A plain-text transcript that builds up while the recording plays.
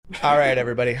All right,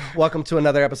 everybody. Welcome to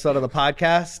another episode of the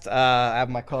podcast. I have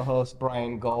my co-host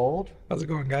Brian Gold, How's it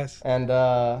going, guys?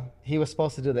 and he was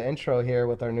supposed to do the intro here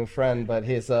with our new friend, but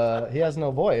he has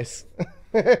no voice.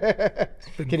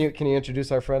 Can you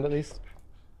introduce our friend at least?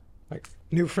 My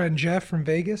new friend Jeff from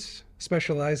Vegas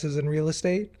specializes in real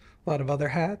estate, a lot of other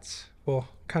hats. We'll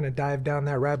kind of dive down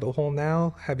that rabbit hole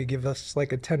now. Have you give us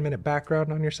like a 10-minute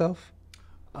background on yourself?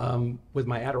 With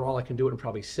my Adderall, I can do it in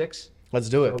probably 6. Let's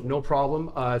do it. So no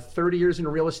problem. 30 years in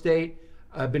real estate.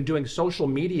 I've been doing social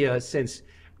media since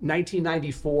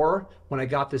 1994 when I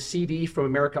got the CD from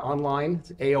America Online,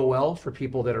 it's AOL, for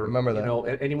people that are, Remember that. you know,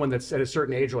 anyone that's at a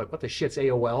certain age are like, what the shit's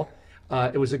AOL?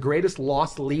 It was the greatest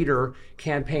lost leader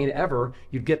campaign ever.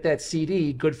 You'd get that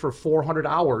CD, good for 400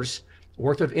 hours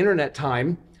worth of internet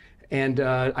time. And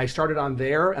I started on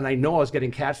there, and I know I was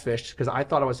getting catfished because I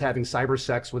thought I was having cyber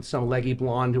sex with some leggy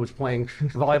blonde who was playing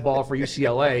volleyball for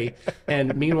UCLA.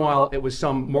 And meanwhile, it was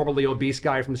some morbidly obese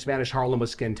guy from Spanish Harlem with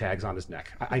skin tags on his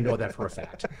neck. I know that for a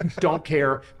fact. Don't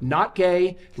care. Not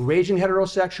gay, raging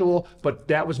heterosexual, but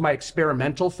that was my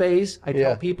experimental phase, I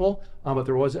tell people. If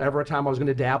there was ever a time I was going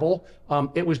to dabble,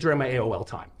 it was during my AOL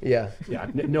time. Yeah. Yeah,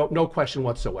 no question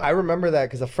whatsoever. I remember that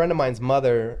because a friend of mine's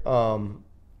mother,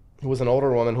 who was an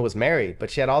older woman who was married,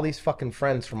 but she had all these fucking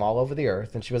friends from all over the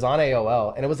earth, and she was on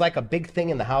AOL, and it was like a big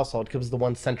thing in the household because it was the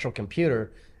one central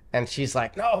computer. And she's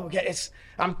like, no,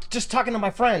 I'm just talking to my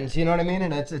friends, you know what I mean?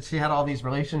 And she had all these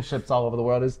relationships all over the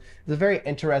world. It was a very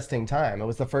interesting time. It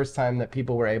was the first time that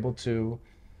people were able to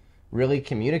really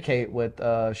communicate with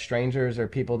strangers or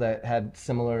people that had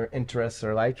similar interests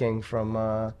or liking from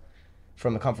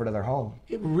the comfort of their home.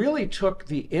 It really took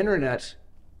the internet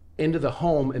into the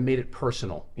home and made it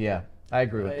personal. Yeah, I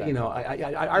agree with that. You know, I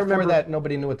Before remember that,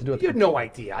 nobody knew what to do with you had no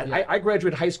idea. I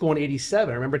graduated high school in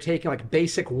 '87. I remember taking like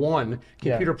Basic 1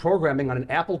 computer programming on an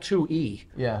Apple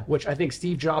IIe, which I think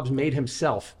Steve Jobs made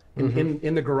himself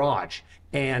in the garage.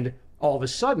 And all of a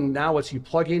sudden, now it's you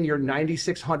plug in your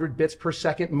 9600 bits per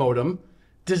second modem,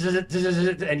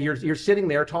 and you're sitting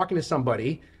there talking to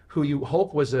somebody who you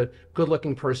hope was a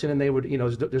good-looking person, and they would, you know,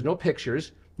 there's no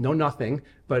pictures, no nothing,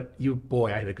 but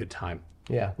boy, I had a good time.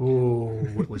 Yeah.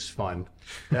 Ooh, it was fun.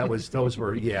 Those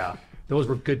were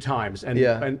good times.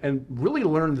 And really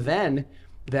learned then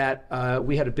that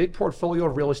we had a big portfolio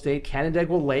of real estate,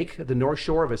 Canandaigua Lake, the north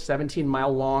shore of a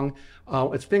 17-mile long,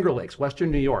 it's Finger Lakes,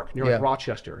 Western New York, near like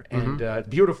Rochester, and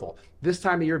beautiful. This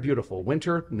time of year, beautiful.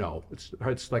 Winter, no,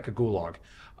 it's like a gulag.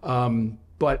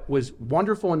 But was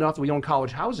wonderful enough that we own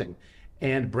college housing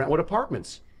and Brentwood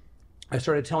Apartments. I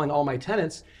started telling all my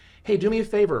tenants, hey, do me a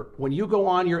favor. When you go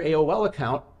on your AOL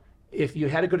account, if you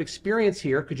had a good experience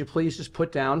here, could you please just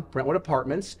put down Brentwood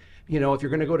Apartments? You know, if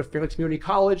you're going to go to Finger Lakes Community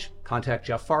College, contact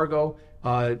Jeff Fargo.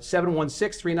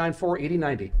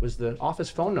 716-394-8090 was the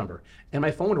office phone number. And my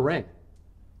phone would ring.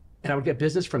 And I would get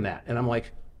business from that. And I'm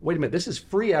like, wait a minute, this is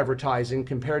free advertising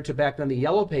compared to back then the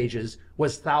Yellow Pages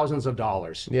was thousands of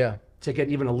dollars. Yeah. To get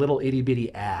even a little itty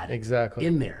bitty ad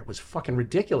in there. It was fucking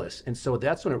ridiculous. And so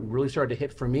that's when it really started to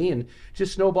hit for me and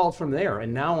just snowballed from there.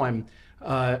 And now I'm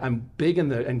big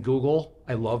in Google.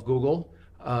 I love Google.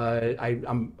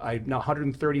 I'm now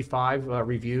 135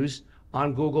 reviews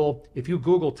on Google. If you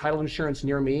Google title insurance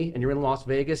near me and you're in Las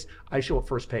Vegas, I show up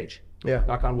first page. Yeah.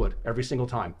 Knock on wood, every single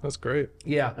time. That's great.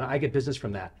 Yeah, and I get business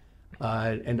from that.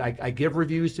 And I give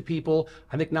reviews to people.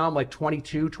 I think now I'm like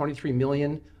 23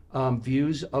 million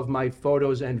views of my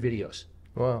photos and videos.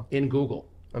 Wow. In Google.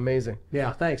 Amazing.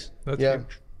 Yeah, thanks. That's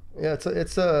huge. Yeah,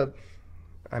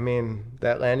 I mean,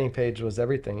 that landing page was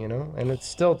everything, you know? And it's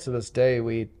still to this day,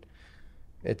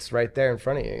 it's right there in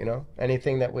front of you, you know?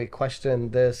 Anything that we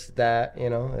question, this, that, you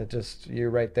know, you're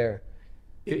right there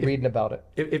reading about it.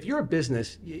 If you're a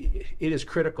business, it is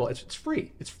critical. It's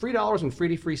free. It's $3 and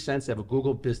free cents to have a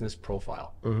Google business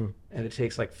profile. And it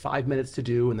takes like 5 minutes to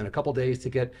do and then a couple days to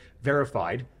get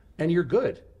verified. And you're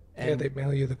good. And they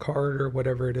mail you the card or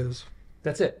whatever it is.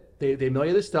 That's it. They mail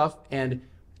you the stuff. And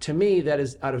to me, that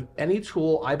is out of any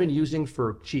tool I've been using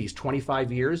for,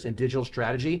 25 years in digital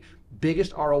strategy,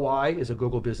 biggest ROI is a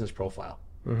Google business profile.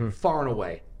 Far and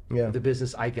away. The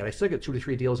business I get. I still get 2 to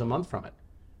 3 deals a month from it.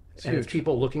 It's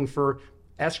people looking for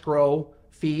escrow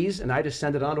fees, and I just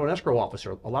send it on to an escrow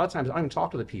officer. A lot of times I don't even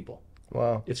talk to the people.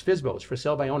 Wow. It's FSBOs, for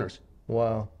sale by owners.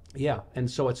 Wow. Yeah, and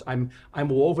so I'm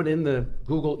woven in the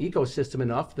Google ecosystem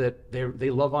enough that they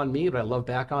love on me, but I love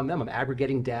back on them. I'm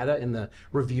aggregating data in the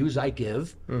reviews I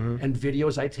give and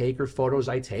videos I take or photos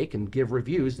I take and give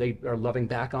reviews. They are loving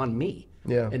back on me.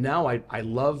 Yeah. And now I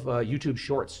love YouTube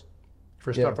Shorts.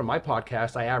 For stuff from my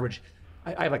podcast, I have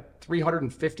like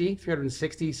 350,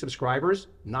 360 subscribers.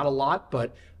 Not a lot,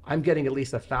 but I'm getting at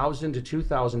least 1,000 to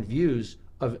 2,000 views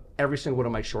of every single one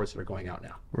of my shorts that are going out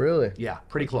now. Really? Yeah,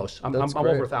 pretty close. I'm That's over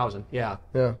great. 1,000. Yeah.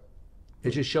 Yeah.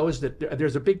 It just shows that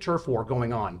there's a big turf war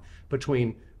going on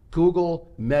between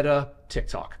Google, Meta,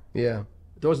 TikTok. Yeah.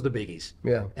 Those are the biggies.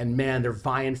 Yeah. And man, they're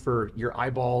vying for your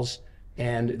eyeballs,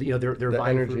 and they're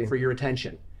vying for your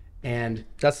attention. And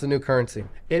that's the new currency.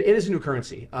 It is a new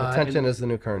currency. Attention is the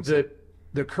new currency.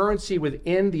 The currency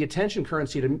within the attention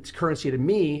currency to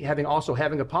me, having a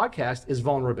podcast, is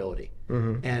vulnerability.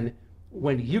 And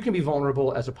when you can be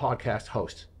vulnerable as a podcast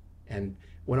host, and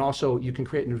when also you can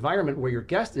create an environment where your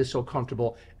guest is so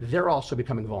comfortable, they're also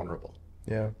becoming vulnerable.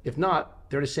 Yeah. If not,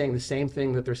 they're just saying the same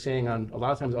thing that they're saying on a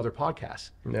lot of times other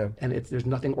podcasts. Yeah. And there's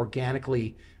nothing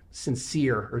organically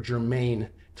sincere or germane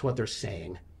to what they're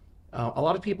saying. A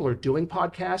lot of people are doing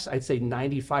podcasts. I'd say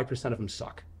 95% of them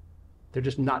suck. They're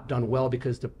just not done well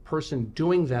because the person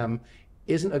doing them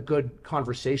isn't a good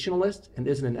conversationalist and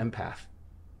isn't an empath.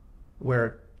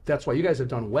 Where that's why you guys have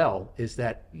done well, is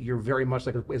that you're very much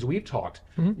like, as we've talked,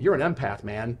 you're an empath,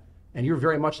 man. And you're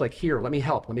very much like, here, let me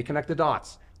help. Let me connect the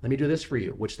dots. Let me do this for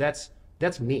you, which that's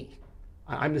me.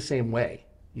 I'm the same way.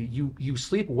 You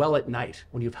sleep well at night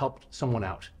when you've helped someone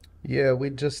out. Yeah, we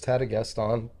just had a guest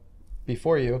on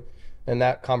before you, and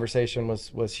that conversation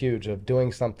was huge, of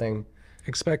doing something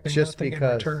expecting just nothing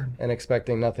because, in return. and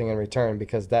expecting nothing in return,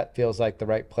 because that feels like the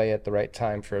right play at the right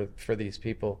time for these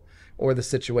people or the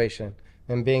situation,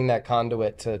 and being that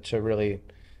conduit to really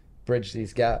bridge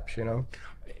these gaps, you know?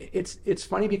 It's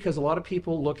funny because a lot of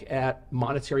people look at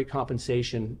monetary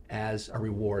compensation as a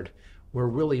reward, where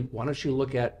really, why don't you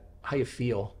look at how you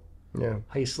feel,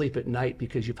 how you sleep at night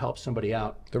because you've helped somebody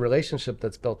out. The relationship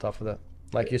that's built off of that.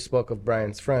 Like you spoke of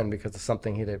Brian's friend because of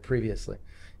something he did previously.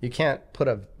 You can't put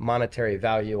a monetary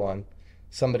value on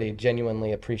somebody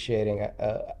genuinely appreciating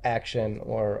a action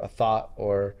or a thought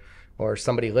or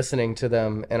somebody listening to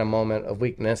them in a moment of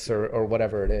weakness or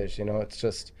whatever it is. You know, it's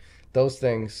just those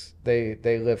things, they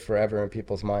live forever in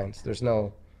people's minds. There's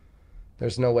no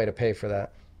way to pay for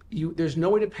that. There's no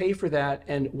way to pay for that,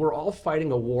 and we're all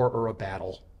fighting a war or a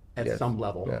battle at some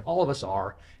level. Yeah. All of us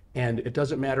are. And it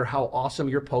doesn't matter how awesome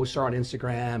your posts are on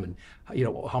Instagram and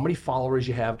how many followers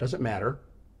you have, doesn't matter.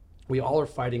 We all are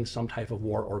fighting some type of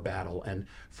war or battle. And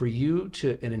for you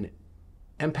to, in an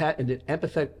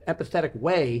empathetic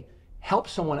way, help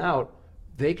someone out,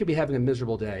 they could be having a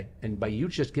miserable day. And by you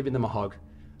just giving them a hug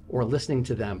or listening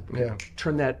to them,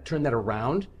 turn that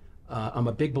around. I'm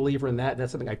a big believer in that.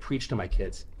 That's something I preach to my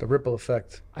kids. The ripple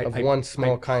effect of one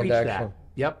small kind action. That.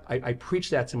 Yep, I preach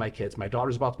that to my kids. My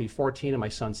daughter's about to be 14 and my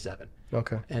son's 7.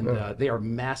 Okay. And they are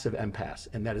massive empaths,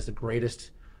 and that is the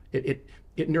greatest. It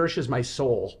nourishes my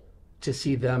soul to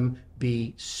see them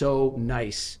be so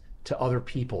nice to other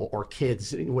people or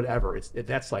kids, whatever.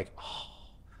 That's like,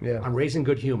 I'm raising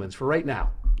good humans for right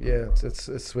now. Yeah,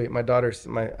 it's sweet. I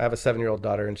have a 7-year-old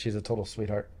daughter, and she's a total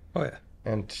sweetheart. Oh yeah.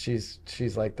 And she's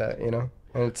like that, you know.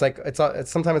 And it's like it's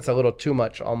sometimes it's a little too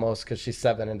much almost, because she's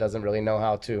 7 and doesn't really know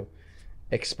how to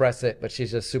express it, but she's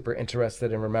just super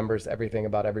interested and remembers everything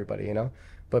about everybody, you know.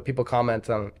 But people comment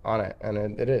on it, and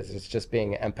it's just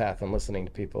being an empath and listening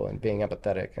to people and being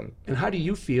empathetic. And how do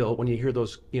you feel when you hear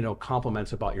those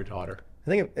compliments about your daughter? I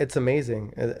think it's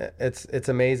amazing. It's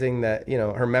amazing that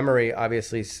her memory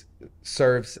obviously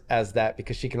serves as that,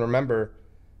 because she can remember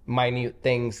minute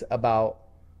things about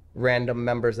random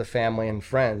members of family and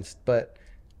friends. But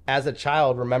as a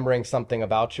child, remembering something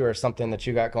about you or something that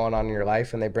you got going on in your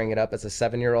life, and they bring it up as a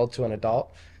 7-year-old to an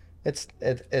adult,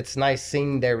 it's nice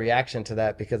seeing their reaction to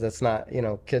that, because it's not,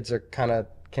 kids are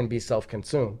can be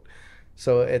self-consumed.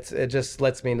 So it just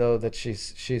lets me know that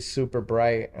she's super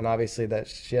bright, and obviously that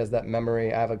she has that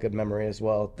memory. I have a good memory as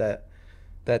well, that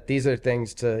these are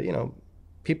things to,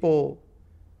 people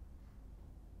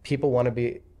want to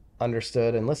be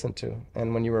understood and listened to.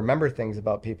 And when you remember things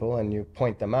about people and you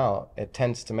point them out, it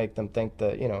tends to make them think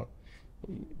that,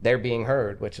 they're being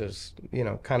heard, which is,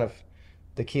 kind of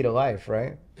the key to life,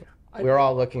 right? We're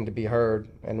all looking to be heard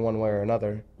in one way or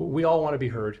another. We all want to be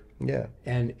heard. Yeah.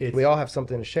 And we all have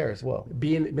something to share as well.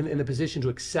 Being in a position to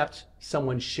accept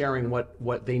someone sharing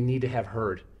what they need to have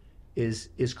heard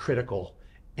is critical.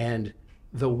 And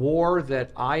the war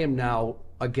that I am now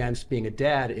against being a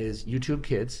dad is YouTube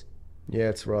Kids. Yeah,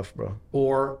 it's rough, bro.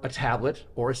 Or a tablet,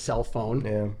 or a cell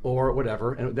phone, or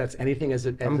whatever, and that's anything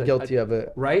I'm guilty of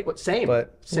it. Right? Same.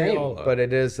 But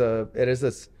it is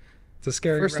this. It's a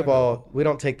scary. First of all, we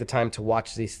don't take the time to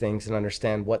watch these things and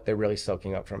understand what they're really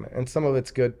soaking up from it, and some of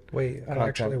it's good. Wait, I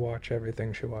actually watch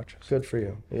everything she watches. Good for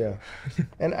you. Yeah.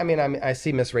 And I mean, I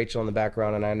see Miss Rachel in the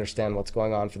background, and I understand what's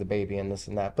going on for the baby and this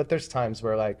and that. But there's times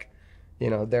where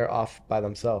they're off by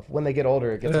themselves. When they get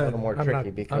older, it gets a little more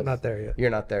tricky because I'm not there yet. You're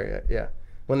not there yet, yeah.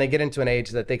 when they get into an age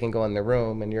that they can go in their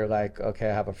room and you're like, okay,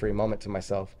 I have a free moment to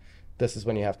myself, this is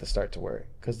when you have to start to worry.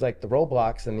 Because like the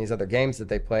Roblox and these other games that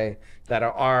they play that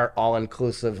are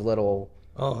all-inclusive little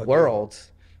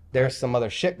worlds, there's some other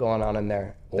shit going on in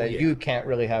there that you can't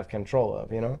really have control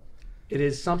of, you know? It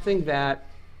is something that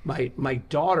my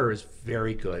daughter is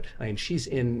very good. I mean, she's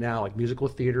in now, like musical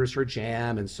theater is her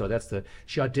jam, and so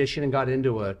she auditioned and got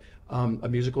into a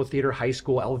musical theater high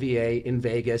school, LVA, in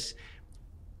Vegas.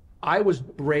 I was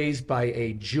raised by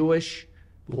a Jewish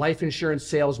life insurance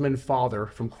salesman father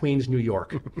from Queens, New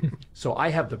York. So I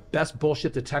have the best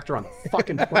bullshit detector on the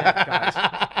fucking planet,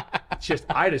 guys.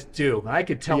 I just do. I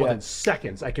could tell within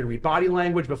seconds. I could read body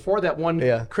language. Before that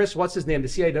one, Chris, what's his name, the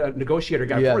CIA negotiator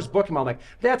guy, before his book came out, I'm like,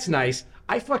 that's nice.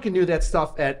 I fucking knew that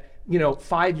stuff at,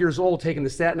 5 years old, taking the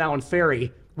Staten Island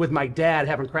ferry with my dad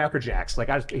having Cracker Jacks.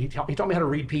 Like he taught me how to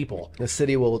read people. The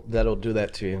city that'll do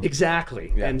that to you.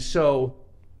 Exactly. Yeah. And so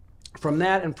from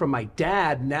that and from my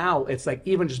dad, now it's like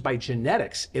even just by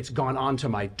genetics, it's gone on to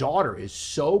my daughter is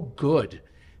so good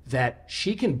that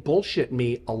she can bullshit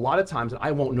me a lot of times and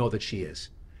I won't know that she is.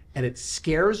 And it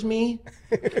scares me.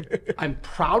 I'm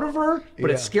proud of her,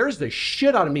 but it scares the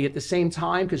shit out of me at the same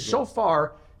time because so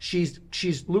far she's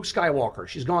Luke Skywalker.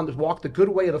 She's gone to walk the good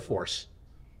way of the Force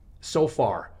so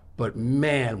far. But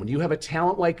man, when you have a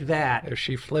talent like that, if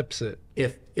she flips it,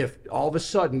 if all of a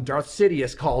sudden Darth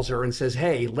Sidious calls her and says,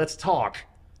 hey, let's talk,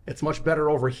 it's much better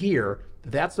over here.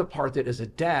 That's the part that as a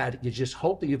dad, you just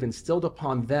hope that you've instilled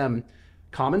upon them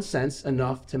common sense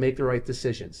enough to make the right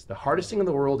decisions. The hardest thing in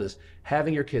the world is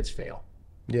having your kids fail.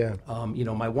 Yeah.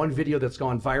 My one video that's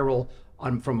gone viral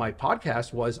from my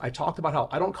podcast was I talked about how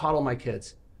I don't coddle my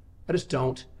kids. I just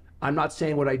don't. I'm not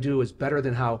saying what I do is better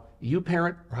than how you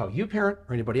parent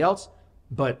or anybody else,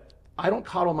 but I don't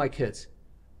coddle my kids.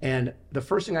 And the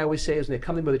first thing I always say is when they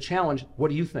come in with a challenge, what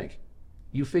do you think?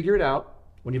 You figure it out.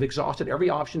 When you've exhausted every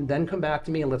option, then come back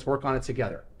to me and let's work on it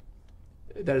together.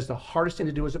 That is the hardest thing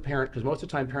to do as a parent because most of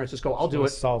the time parents just go, I'll do it.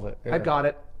 Solve it. Yeah. I've got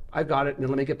it. And then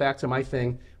let me get back to my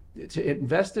thing. To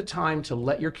invest the time to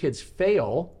let your kids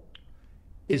fail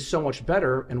is so much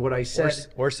better. And what I said,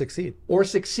 or succeed,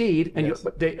 and yes.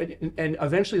 And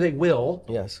eventually they will.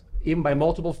 Yes. Even by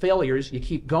multiple failures, you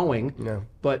keep going. Yeah.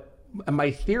 But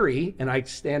my theory, and I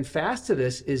stand fast to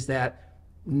this, is that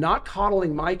not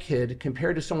coddling my kid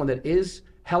compared to someone that is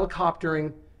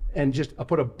helicoptering and just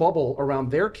put a bubble around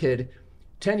their kid.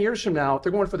 10 years from now, if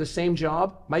they're going for the same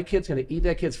job, my kid's going to eat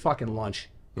that kid's fucking lunch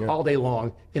all day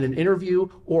long in an interview,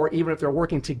 or even if they're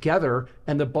working together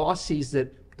and the boss sees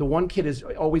that the one kid is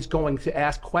always going to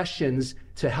ask questions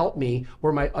to help me,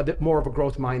 where my more of a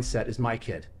growth mindset is my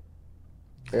kid.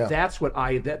 Yeah. That's what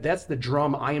that's the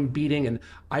drum I am beating, and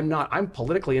I'm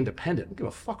politically independent. I don't give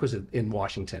a fuck who's in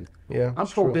Washington. Yeah, I'm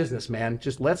pro-business, man.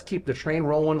 Just let's keep the train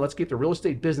rolling. Let's keep the real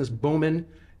estate business booming.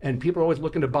 And people are always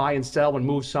looking to buy and sell and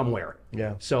move somewhere.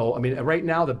 Yeah. So, I mean, right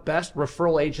now, the best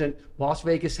referral agent Las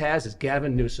Vegas has is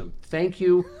Gavin Newsom. Thank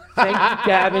you. Thank you,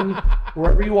 Gavin,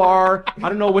 wherever you are. I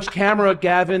don't know which camera,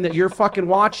 Gavin, that you're fucking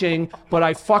watching, but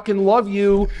I fucking love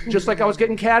you. Just like I was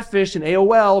getting catfished in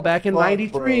AOL back in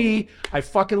 93. I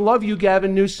fucking love you,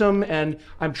 Gavin Newsom. And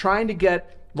I'm trying to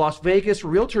get Las Vegas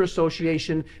Realtor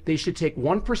Association, they should take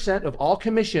 1% of all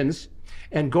commissions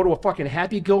and go to a fucking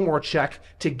Happy Gilmore check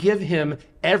to give him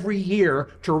every year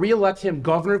to reelect him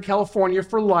governor of California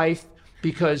for life,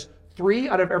 because 3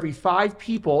 out of every 5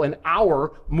 people a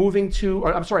minute moving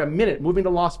to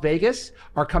Las Vegas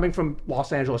are coming from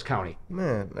Los Angeles County.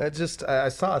 Man, I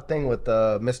saw a thing with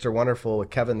Mr. Wonderful with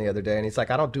Kevin the other day, and he's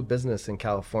like, I don't do business in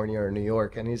California or New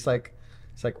York, and it's like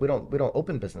we don't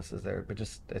open businesses there, but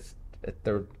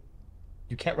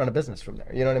you can't run a business from there.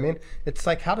 You know what I mean? It's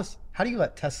like, how do you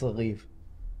let Tesla leave?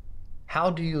 How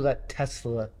do you let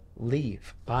Tesla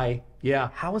leave?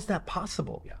 How is that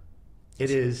possible? Yeah,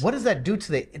 it is. What does that do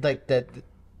to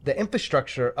the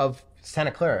infrastructure of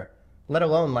Santa Clara? Let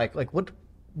alone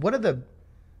what are the,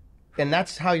 and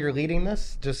that's how you're leading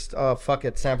this? Just fuck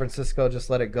it, San Francisco, just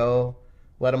let it go.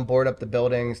 Let them board up the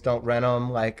buildings, don't rent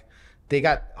them. Like they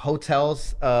got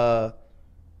hotels.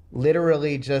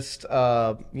 Literally just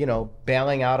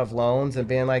bailing out of loans and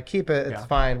being like, keep it, it's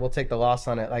fine, we'll take the loss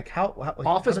on it. Like how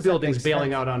office buildings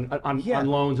bailing out on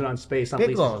loans and on space, on big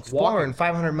leases. Loans,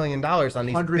 $400-500 million on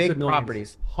these big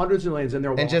properties, hundreds of millions,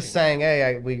 and just saying,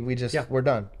 hey, we're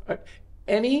done.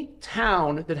 Any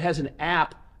town that has an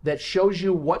app that shows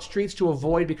you what streets to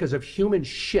avoid because of human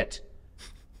shit.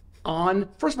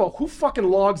 First of all, who fucking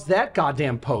logs that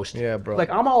goddamn post? Yeah, bro. Like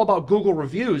I'm all about Google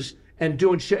reviews and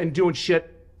doing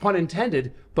shit. Pun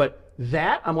intended, but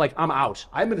that I'm out.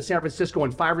 I've been to San Francisco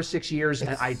in 5 or 6 years,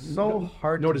 and so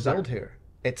hard no to desire. build here.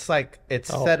 it's like it's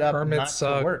set up not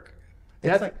to work.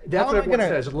 That's what everyone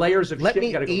says. Layers of shit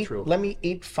you gotta go through. Let me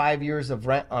eat 5 years of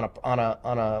rent on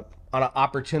an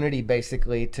opportunity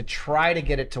basically to try to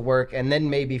get it to work and then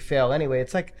maybe fail anyway.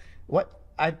 It's like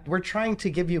we're trying to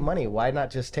give you money. Why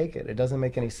not just take it? It doesn't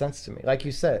make any sense to me. Like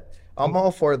you said, I'm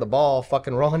all for the ball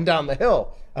fucking rolling down the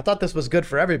hill. I thought this was good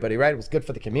for everybody, right? It was good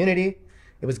for the community.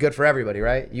 It was good for everybody,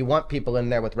 right? You want people in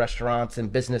there with restaurants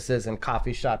and businesses and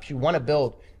coffee shops. You want to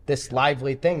build this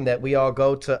lively thing that we all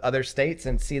go to other states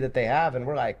and see that they have. And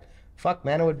we're like, fuck,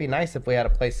 man, it would be nice if we had a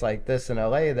place like this in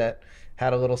LA that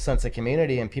had a little sense of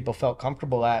community and people felt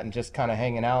comfortable at and just kind of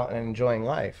hanging out and enjoying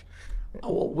life.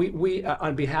 Well, we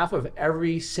on behalf of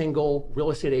every single real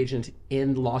estate agent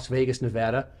in Las Vegas,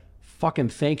 Nevada, fucking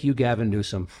thank you, Gavin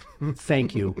Newsom.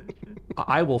 Thank you.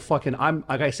 I'm,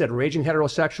 like I said, raging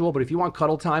heterosexual, but if you want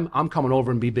cuddle time, I'm coming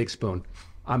over and be Big Spoon.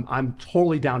 I'm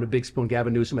totally down to Big Spoon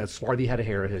Gavin Newsom, that swarthy head of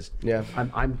hair of his. Yeah.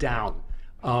 I'm down.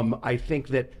 I think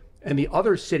that, and the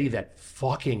other city that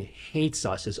fucking hates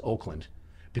us is Oakland,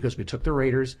 because we took the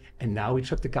Raiders and now we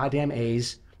took the goddamn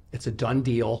A's. It's a done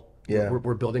deal. Yeah.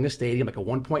 We're building a stadium, like a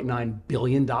 $1.9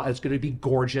 billion. It's going to be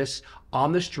gorgeous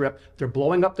on the Strip. They're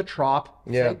blowing up the Trop.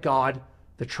 Yeah. Thank God.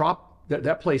 The Trop,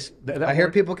 that place. I hear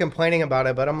people complaining about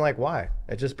it, but I'm like, why?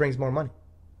 It just brings more money.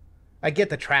 I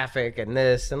get the traffic and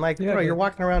this, and like, bro, you're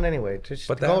walking around anyway. Just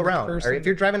go around. Or if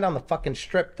you're driving down the fucking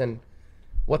Strip, then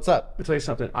what's up? I'll tell you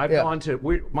something. I've gone to,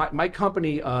 my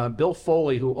company, Bill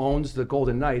Foley, who owns the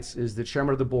Golden Knights, is the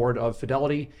chairman of the board of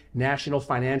Fidelity National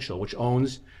Financial, which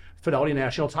owns Fidelity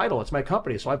National Title. It's my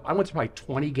company. So I went to probably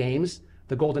 20 games,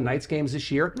 the Golden Knights games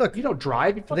this year. Look, you don't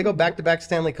drive. Did they go back-to-back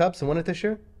Stanley Cups and win it this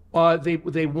year?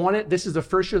 They won it. This is the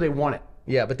first year they won it.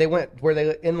 Yeah, but were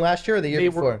they in last year or the year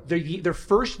before? Their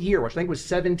first year, which I think was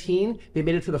 17, they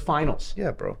made it to the finals. Yeah,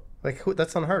 bro. Like,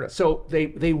 that's unheard of. So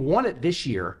they won it this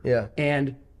year. Yeah.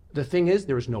 And the thing is,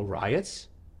 there was no riots.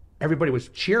 Everybody was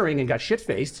cheering and got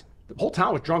shit-faced. The whole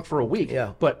town was drunk for a week.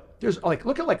 Yeah. But there's, like,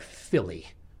 look at, like, Philly.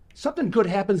 Something good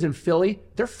happens in Philly,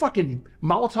 they're fucking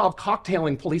Molotov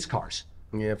cocktailing police cars.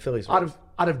 Yeah, Philly's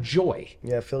out of joy.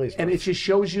 Yeah, Philly's and it just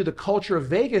shows you the culture of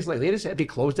Vegas. Like, they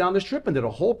closed down the Strip and did a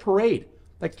whole parade.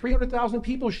 Like 300,000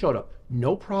 people showed up.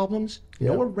 No problems,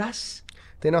 no arrests.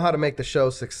 They know how to make the show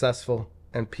successful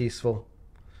and peaceful.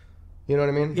 You know what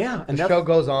I mean? Yeah. And the show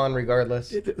goes on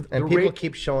regardless. And people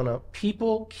keep showing up.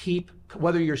 People keep,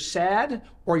 whether you're sad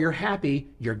or you're happy,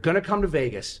 you're going to come to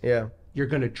Vegas. Yeah. You're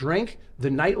going to drink. The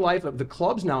nightlife of the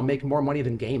clubs now make more money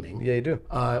than gaming. Yeah, you do.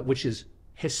 Which is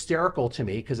hysterical to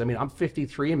me, because I mean, I'm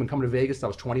 53 and been coming to Vegas since I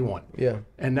was 21. Yeah.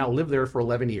 And now live there for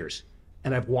 11 years.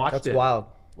 And I've watched it. That's wild.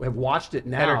 I've watched it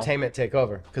now. Entertainment take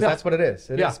over. Because that's what it is.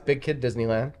 It is big kid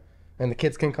Disneyland. And the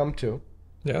kids can come too.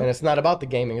 Yeah. And it's not about the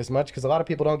gaming as much, because a lot of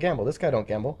people don't gamble. This guy don't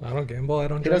gamble. I don't gamble. I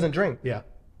don't drink. He doesn't drink. Yeah.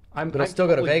 But I'll still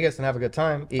go to Vegas and have a good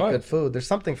time, eat good food. There's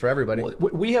something for everybody.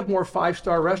 We have more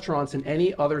 5-star restaurants than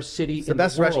any other city in the world. The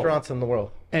best restaurants in the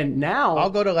world. And now I'll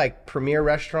go to like premier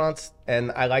restaurants,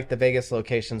 and I like the Vegas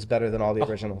locations better than all the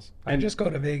originals. I just go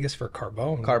to Vegas for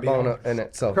Carbone. Carbone in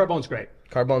itself. Carbone's great.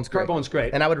 Carbone's great. Carbone's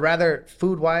great. And I would rather,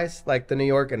 food-wise, like the New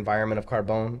York environment of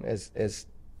Carbone is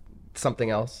something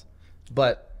else.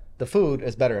 But the food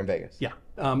is better in Vegas. Yeah.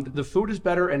 The food is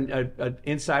better, and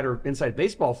inside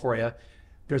baseball for you.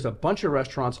 There's a bunch of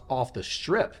restaurants off the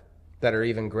Strip that are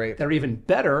even great. That are even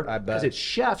better. I bet. Because it's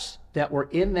chefs that were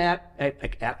in that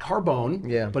at Carbone.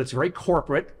 Yeah. But it's very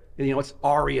corporate. You know, it's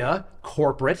Aria,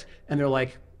 corporate. And they're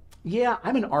like, yeah,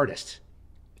 I'm an artist.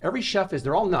 Every chef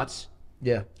they're all nuts.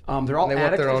 Yeah. They're all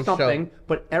addicts to something. Show.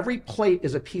 But every plate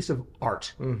is a piece of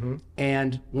art. Mm-hmm.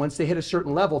 And once they hit a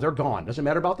certain level, they're gone. Doesn't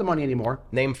matter about the money anymore.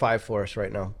 Name 5 for us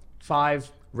right now. 5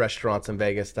 restaurants in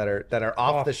Vegas that are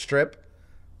off the Strip.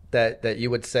 That you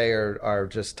would say are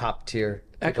just top tier.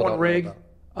 Echo and Rig,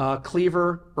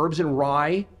 Cleaver, Herbs and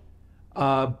Rye,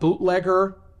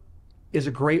 Bootlegger is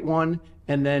a great one.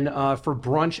 And then for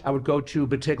brunch, I would go to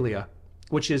Batiglia,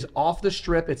 which is off the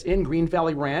Strip. It's in Green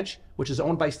Valley Ranch, which is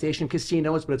owned by Station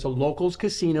Casinos, but it's a locals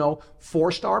casino,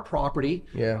 4-star property.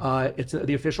 Yeah. It's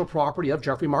the official property of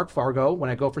Jeffrey Mark Fargo. When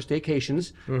I go for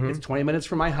staycations, it's 20 minutes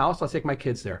from my house. I'll take my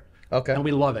kids there. Okay. And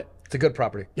we love it. It's a good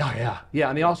property. Yeah.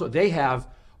 And they have.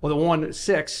 Well, the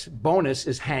 1-6 bonus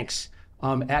is Hank's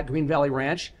at Green Valley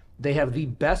Ranch. They have the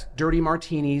best dirty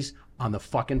martinis on the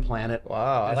fucking planet.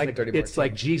 Wow, I like dirty martinis. It's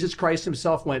like Jesus Christ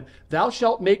himself went, thou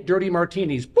shalt make dirty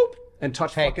martinis, boop, and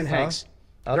touch fucking Hank's.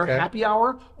 Okay. Their happy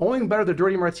hour, only thing better than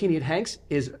dirty martini at Hank's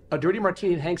is a dirty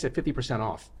martini at Hank's at 50%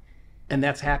 off. And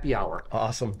that's happy hour.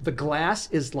 Awesome. The glass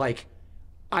is like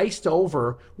iced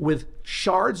over with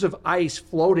shards of ice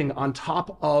floating on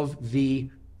top of the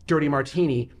dirty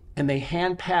martini. and they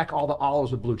hand pack all the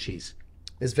olives with blue cheese.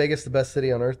 Is Vegas the best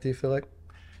city on earth, do you feel like?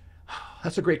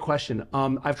 That's a great question.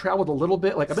 I've traveled a little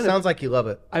bit. Sounds like you love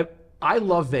it. I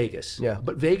love Vegas. Yeah.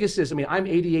 But Vegas is, I'm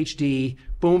ADHD,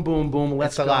 boom, boom, boom,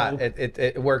 let's go. It's a lot.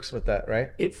 It works with that,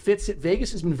 right? It fits it.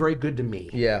 Vegas has been very good to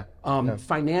me. Yeah.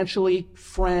 Financially,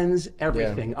 friends,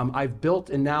 everything. Yeah. I've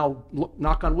built and now,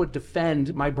 knock on wood,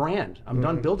 defend my brand. I'm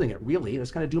done building it, really.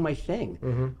 It's going to do my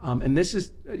thing. And this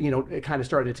is, it kind of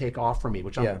started to take off for me,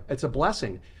 which it's a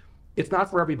blessing. It's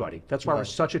not for everybody. That's why we're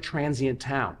such a transient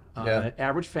town. An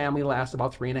average family lasts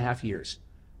about 3.5 years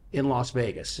in Las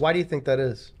Vegas. Why do you think that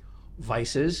is?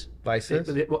 Vices. They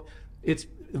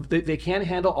can't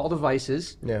handle all the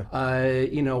vices. Yeah.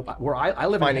 Where I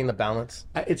live. Finding the balance.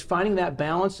 It's finding that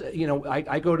balance.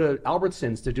 I go to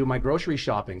Albertsons to do my grocery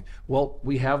shopping. Well,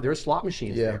 there's slot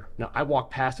machines there. Now, I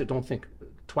walk past it, don't think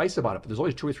twice about it, but there's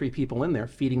always 2 or 3 people in there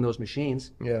feeding those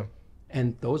machines. Yeah.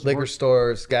 And those liquor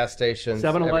stores, gas stations,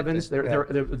 7-Elevens,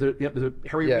 the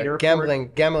Harry Reid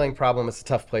Airport. Gambling problem is a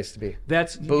tough place to be.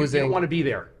 That's boozing. You don't want to be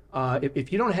there.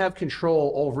 If you don't have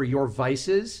control over your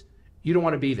vices, you don't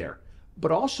want to be there.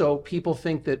 But also, people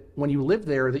think that when you live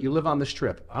there, that you live on the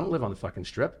Strip. I don't live on the fucking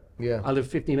Strip. Yeah. I live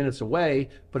 15 minutes away.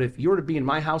 But if you were to be in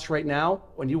my house right now,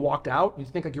 when you walked out, you'd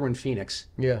think like you're in Phoenix.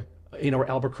 Yeah. Or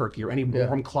Albuquerque or any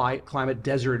warm climate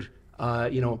desert,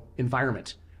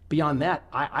 environment. Beyond that,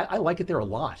 I like it there a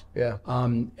lot. Yeah.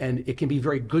 And it can be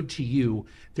very good to you.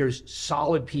 There's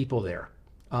solid people there.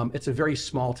 It's a very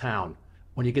small town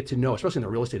when you get to know, especially in the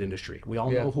real estate industry. We all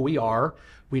know who we are.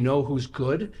 We know who's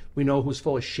good. We know who's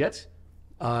full of shit.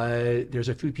 There's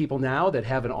a few people now that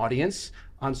have an audience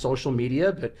on social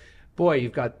media, but boy,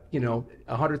 you've got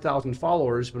 100,000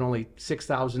 followers, but only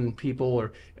 6,000 people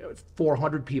or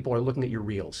 400 people are looking at your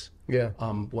reels. Yeah.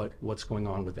 What's going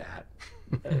on with that?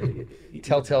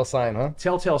 Telltale sign, huh?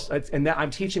 Telltale, and that I'm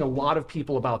teaching a lot of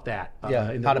people about that. How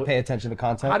to pay attention to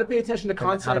content. How to pay attention to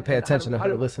content. How to pay attention to who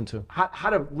to listen to. How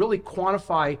to really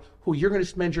quantify who you're going to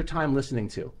spend your time listening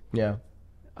to. Yeah.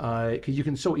 Because you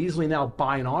can so easily now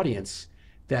buy an audience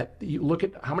that you look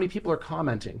at how many people are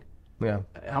commenting. Yeah.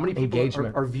 How many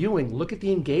people are viewing. Look at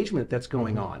the engagement that's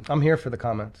going on. I'm here for the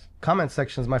comments. Comment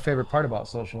section is my favorite part about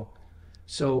social.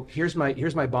 So here's my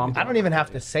bomb. I don't even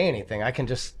have to say anything. I can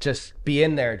just be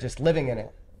in there, just living in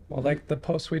it. Well, like the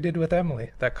post we did with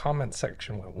Emily, that comment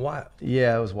section went wild.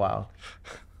 Yeah, it was wild.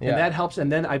 Yeah. And that helps.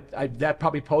 And then that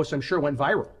probably post, I'm sure, went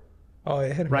viral. Oh,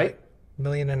 it hit right? 1.5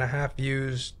 million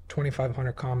views,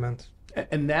 2,500 comments.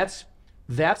 And that's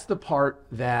the part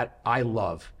that I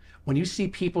love. When you see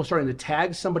people starting to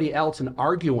tag somebody else and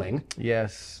arguing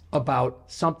about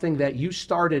something that you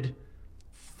started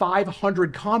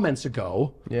 500 comments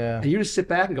ago, and you just sit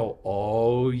back and go,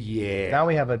 "Oh yeah." Now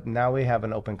we have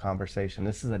an open conversation.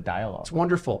 This is a dialogue. It's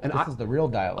wonderful, and this is the real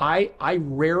dialogue. I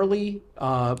rarely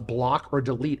block or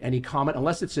delete any comment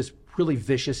unless it's just really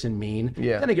vicious and mean.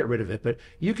 Then I get rid of it. But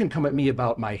you can come at me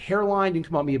about my hairline. You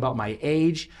can come at me about my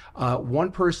age.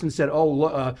 One person said,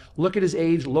 "Oh, look at his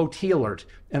age, low T alert,"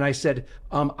 and I said,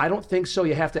 "I don't think so.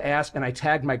 You have to ask." And I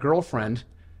tagged my girlfriend.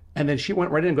 And then she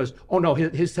went right in and goes, "Oh no,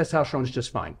 his testosterone is just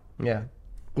fine." Yeah.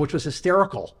 Which was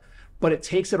hysterical. But it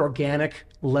takes an organic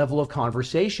level of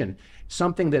conversation.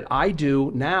 Something that I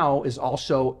do now is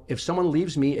also, if someone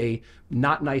leaves me a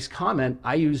not nice comment,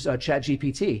 I use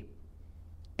ChatGPT.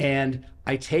 And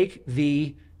I take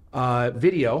the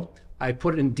video, I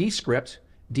put it in Descript.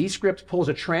 Descript pulls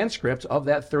a transcript of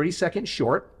that 30-second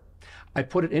short. I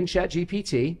put it in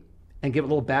ChatGPT and give a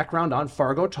little background on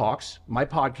Fargo Talks, my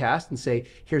podcast, and say,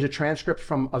 here's a transcript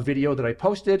from a video that I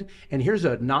posted, and here's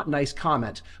a not nice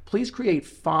comment. Please create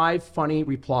 5 funny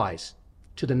replies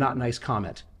to the not nice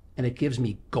comment. And it gives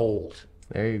me gold.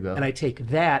 There you go. And I take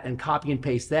that and copy and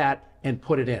paste that and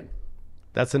put it in.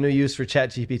 That's a new use for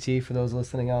ChatGPT for those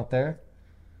listening out there.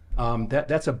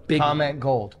 That's a big comment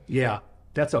gold. Yeah,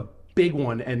 that's a big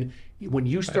one. And when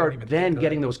you start then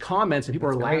getting those comments and people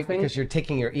are laughing, because you're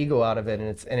taking your ego out of it,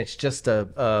 and it's just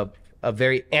a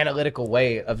very analytical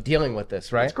way of dealing with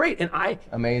this, right? It's great, and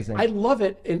amazing. I love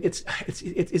it, and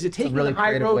is it taking really the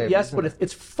high road? Yes, but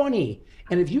it's funny,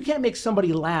 and if you can't make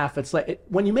somebody laugh, it's like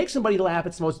when you make somebody laugh,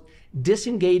 it's the most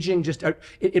disengaging. Just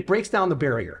it breaks down the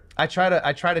barrier. I try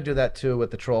to do that too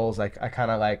with the trolls. Like I kind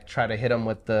of like try to hit them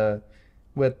with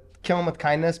kill them with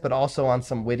kindness, but also on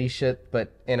some witty shit,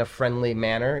 but in a friendly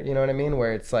manner. You know what I mean?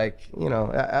 Where it's like,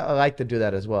 I like to do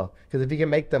that as well. Because if you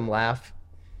can make them laugh,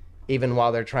 even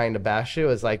while they're trying to bash you,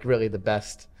 is like really the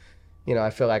best. I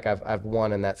feel like I've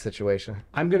won in that situation.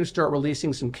 I'm going to start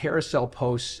releasing some carousel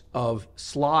posts of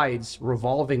slides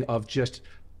revolving of just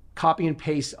copy and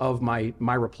paste of my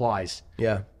replies.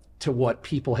 Yeah. to what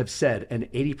people have said,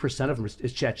 and 80% of them is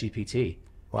ChatGPT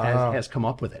has come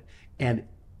up with it. And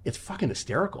it's fucking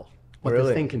hysterical what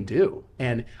this thing can do.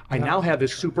 And I now have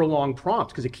this super long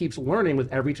prompt because it keeps learning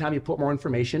with every time you put more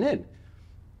information in.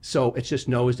 So it just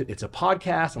knows that it's a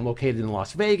podcast. I'm located in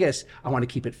Las Vegas. I want to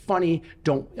keep it funny. I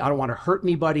don't want to hurt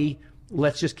anybody.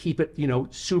 Let's just keep it,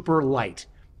 super light.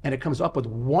 And it comes up with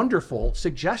wonderful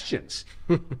suggestions.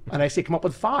 And I say, come up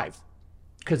with 5.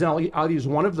 Because then I'll use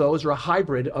one of those or a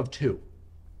hybrid of 2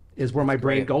 is where my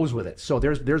brain goes with it. So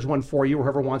there's one for you,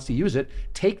 whoever wants to use it,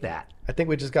 take that. I think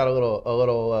we just got a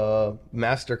little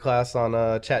master class on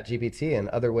ChatGPT and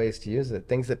other ways to use it,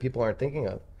 things that people aren't thinking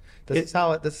of. This is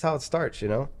how it starts,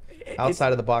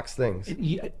 outside of the box things.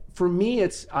 For me,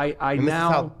 it's and this is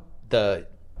how the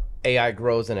AI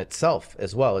grows in itself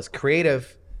as well, as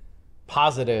creative,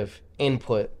 positive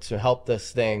input to help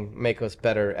this thing make us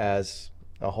better as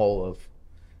a whole of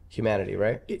humanity,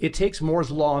 right? It takes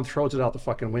Moore's law and throws it out the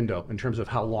fucking window in terms of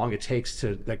how long it takes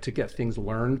to get things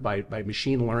learned by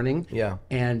machine learning. Yeah.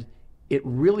 And it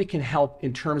really can help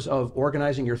in terms of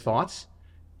organizing your thoughts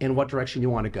and what direction you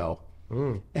want to go.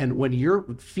 And when you're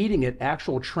feeding it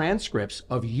actual transcripts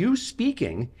of you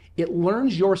speaking, it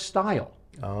learns your style.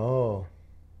 Oh.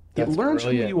 It learns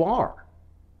who you are.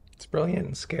 It's brilliant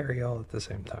and scary all at the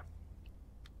same time.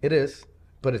 It is,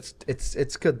 but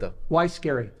it's good though. Why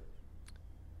scary?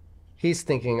 He's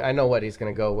thinking, I know what he's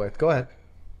going to go with. Go ahead.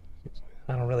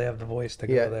 I don't really have the voice to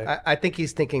go there. I think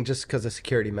he's thinking just because of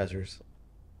security measures.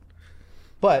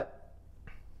 But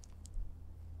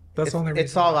that's the only reason.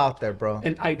 It's all out there, bro.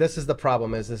 And this is the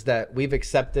problem is that we've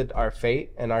accepted our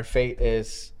fate, and our fate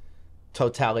is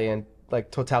totalitarian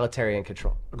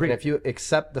control. Agreed. And if you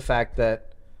accept the fact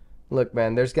that, look,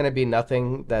 man, there's going to be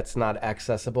nothing that's not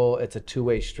accessible. It's a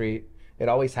two-way street. It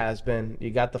always has been. You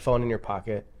got the phone in your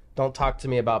pocket. Don't talk to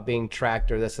me about being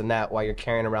tracked or this and that while you're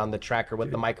carrying around the tracker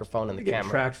with the microphone and the camera.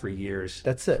 Tracked for years.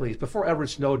 That's it. Please, before Edward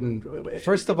Snowden.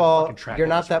 First of all, you're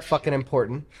not that fucking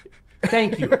important.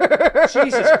 Thank you.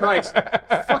 Jesus Christ.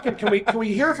 Fucking can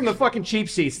we hear from the fucking cheap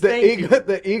seats?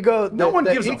 The ego. No one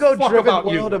gives a fuck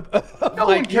about you. No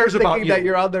one cares about you. That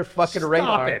you're on their fucking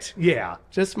radar. Stop it. Yeah.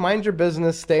 Just mind your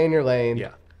business. Stay in your lane.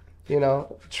 Yeah.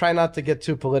 Try not to get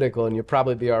too political, and you'll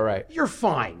probably be all right. You're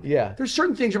fine. Yeah. There's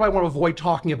certain things you might want to avoid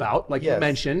talking about, like you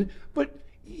mentioned. But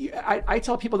I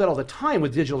tell people that all the time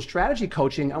with digital strategy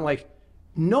coaching. I'm like,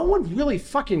 no one really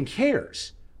fucking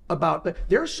cares about that.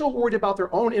 They're so worried about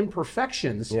their own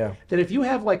imperfections that if you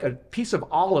have like a piece of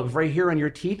olive right here on your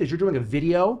teeth as you're doing a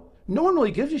video, no one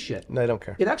really gives a shit. No, they don't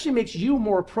care. It actually makes you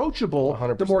more approachable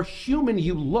 100%. The more human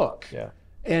you look. Yeah.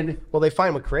 And well, they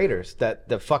find with creators that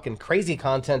the fucking crazy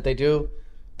content they do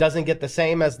doesn't get the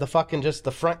same as the fucking just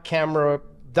the front camera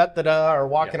or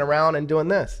walking around and doing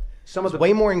this. There's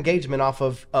way more engagement off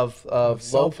of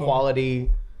low quality,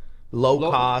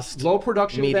 low cost, low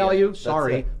production media. value.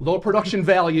 Low production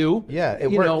value. Yeah,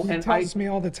 it works. He tells me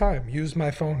all the time, use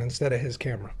my phone instead of his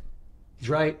camera.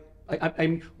 Right.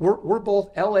 We're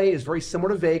both. LA is very similar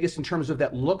to Vegas in terms of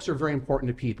that looks are very important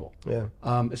to people. Yeah.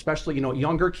 Especially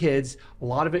younger kids. A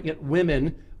lot of it,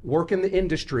 women work in the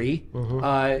industry.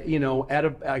 At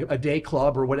a day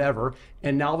club or whatever,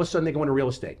 and now all of a sudden they go into real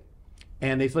estate,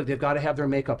 and they feel like they've got to have their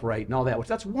makeup right and all that. Which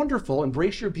that's wonderful.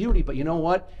 Embrace your beauty, but you know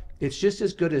what? It's just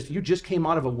as good as you just came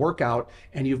out of a workout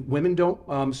and women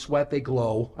don't sweat, they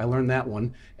glow. I learned that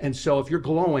one. And so if you're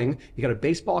glowing, you got a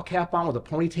baseball cap on with a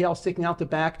ponytail sticking out the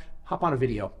back, hop on a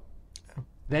video.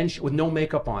 Then with no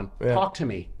makeup on, talk to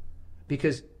me.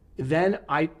 Because then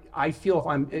I feel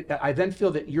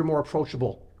feel that you're more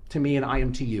approachable to me and I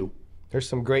am to you. There's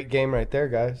some great game right there,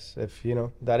 guys. If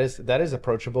that is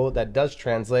approachable, that does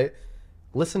translate.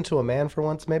 Listen to a man for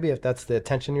once, maybe, if that's the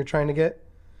attention you're trying to get.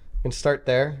 You can start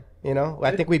there.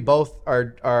 I think we both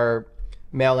are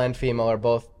male and female are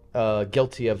both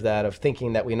guilty of that, of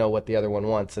thinking that we know what the other one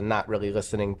wants and not really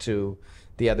listening to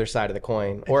the other side of the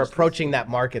coin or approaching that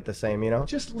market the same,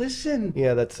 Just listen.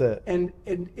 Yeah, that's it. And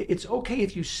it's okay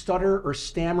if you stutter or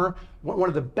stammer. One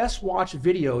of the best watched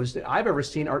videos that I've ever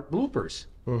seen are bloopers.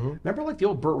 Mm-hmm. Remember like the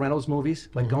old Burt Reynolds movies,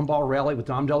 like Gumball Rally with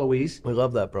Dom DeLuise? We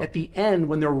love that, bro. At the end,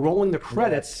 when they're rolling the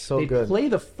credits, they play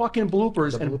the fucking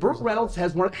bloopers. And Burt Reynolds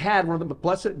had one of the,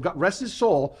 blessed, rest his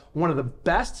soul, one of the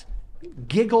best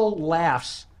giggle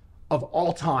laughs of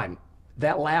all time.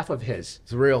 That laugh of his.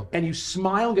 It's real. And you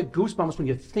smile and get goosebumps when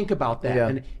you think about that. Yeah.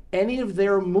 And any of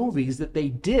their movies that they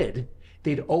did,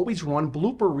 they'd always run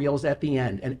blooper reels at the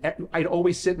end. And I'd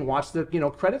always sit and watch the,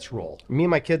 credits roll. Me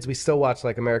and my kids, we still watch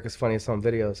like America's Funniest Home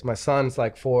Videos. My son's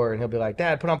like 4 and he'll be like,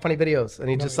 Dad, put on funny videos. And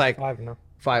he's just like 5 now.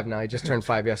 5 now. He just turned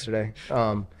 5 yesterday.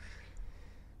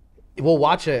 we'll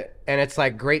watch it, and it's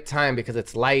like great time because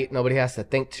it's light. Nobody has to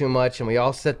think too much, and we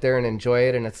all sit there and enjoy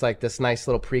it. And it's like this nice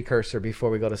little precursor before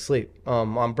we go to sleep.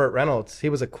 On Burt Reynolds, he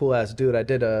was a cool ass dude. I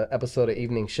did a episode of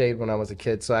Evening Shade when I was a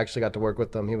kid, so I actually got to work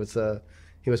with him. He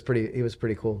was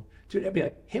pretty cool. Dude, I mean,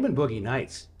 like, him and Boogie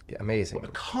Nights. Yeah, amazing.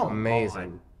 Come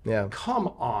on. Yeah. Come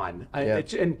on. Yeah.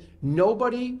 And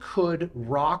nobody could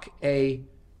rock a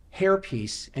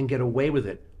hairpiece and get away with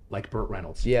it like Burt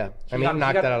Reynolds. Yeah. I mean, he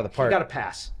knocked that out of the park. He got a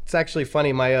pass. It's actually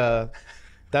funny.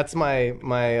 That's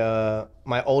my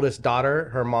oldest daughter.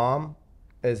 Her mom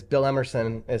is Bill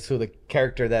Emerson, is who the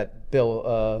character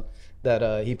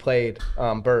that he played.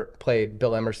 Burt played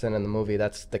Bill Emerson in the movie.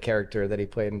 That's the character that he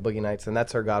played in Boogie Nights, and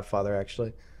that's her godfather,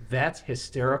 actually. That's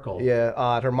hysterical.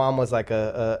 Yeah, her mom was like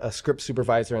a script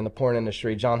supervisor in the porn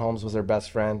industry. John Holmes was her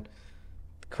best friend.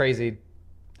 Crazy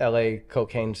LA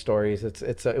cocaine stories.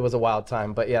 It was a wild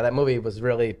time. But yeah, that movie was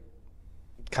really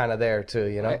kind of there too,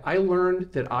 you know? I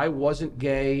learned that I wasn't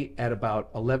gay at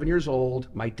about 11 years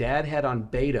old. My dad had on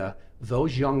beta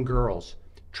those young girls,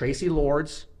 Tracy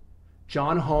Lords,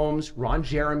 John Holmes, Ron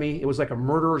Jeremy. It was like a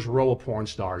murderer's row of porn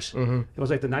stars. Mm-hmm. It was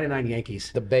like the 99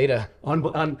 Yankees. The beta.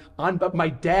 But my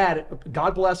dad,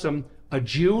 God bless him, a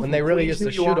Jew. When they really used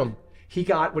to shoot him.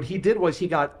 What he did was he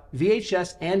got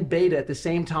VHS and beta at the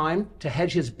same time to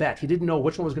hedge his bet. He didn't know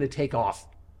which one was going to take off.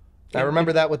 I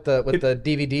remember that with the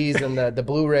DVDs and the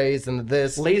Blu-rays and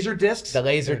this laser discs. The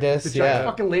laser discs, the giant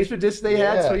fucking laser discs they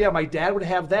had. So yeah, my dad would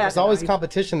have that. There's always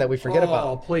competition that we forget about.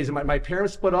 Oh please! And my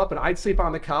parents split up, and I'd sleep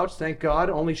on the couch. Thank God,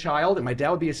 only child, and my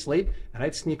dad would be asleep, and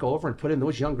I'd sneak over and put in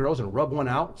those young girls and rub one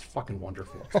out. It's fucking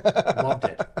wonderful.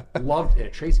 Loved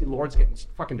it. Tracy Lord's getting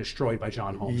fucking destroyed by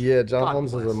John Holmes. Yeah, John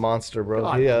Holmes is a monster, bro.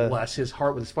 God bless his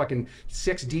heart with his fucking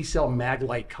 6D cell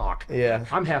Maglite cock. Yeah,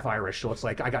 I'm half Irish, so it's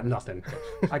like I got nothing.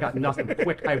 I got nothing.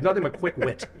 I have nothing but quick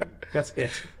wit. That's it.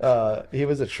 He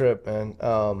was a trip, man.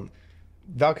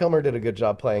 Val Kilmer did a good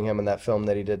job playing him in that film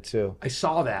that he did too. I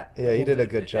saw that. Yeah, he did a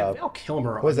good job. Val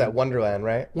Kilmer. What was that, Wonderland,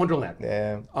 right? Wonderland.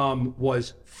 Yeah.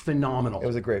 Was phenomenal. It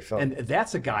was a great film. And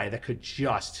that's a guy that could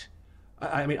just,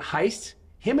 I mean, Heist.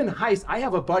 Him and Heist. I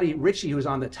have a buddy, Richie, who's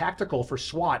on the tactical for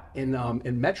SWAT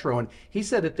in Metro, and he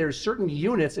said that there's certain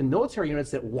units and military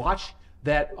units that watch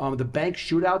that the bank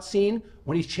shootout scene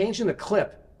when he's changing the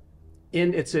clip.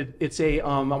 It's on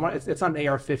an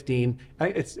AR-15.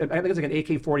 I think it's like an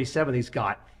AK-47 he's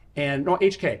got, and no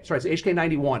HK. Sorry, it's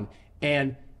HK-91.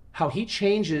 And how he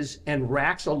changes and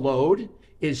racks a load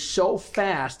is so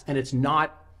fast, and it's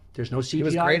not. There's no CGI. He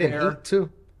was great in Heat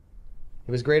too.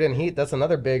 He was great in Heat. That's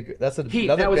another big. Heat.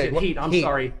 That was it. Heat. I'm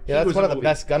sorry. Yeah, that's one of the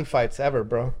best gunfights ever,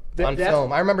 bro. On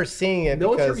film. I remember seeing it.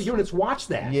 Military units watch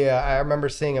that. Yeah, I remember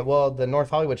seeing it. Well, the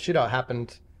North Hollywood shootout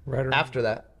happened right after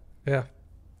that. Yeah.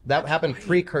 That happened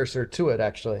precursor to it,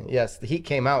 actually. Yes, the Heat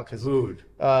came out because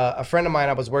a friend of mine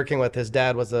I was working with, his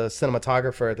dad was a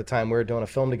cinematographer at the time. We were doing a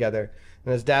film together,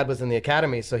 and his dad was in the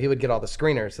academy, so he would get all the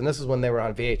screeners. And this is when they were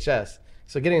on VHS.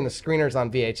 So getting the screeners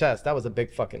on VHS, that was a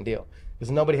big fucking deal because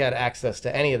nobody had access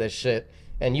to any of this shit,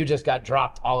 and you just got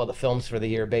dropped all of the films for the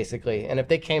year, basically. And if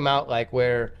they came out like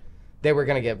where they were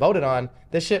going to get voted on,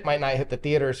 this shit might not hit the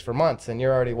theaters for months, and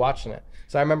you're already watching it.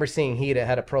 So I remember seeing Heat. It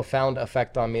had a profound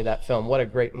effect on me, that film. What a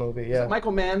great movie, yeah.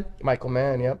 Michael Mann? Michael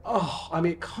Mann, yep. Oh, I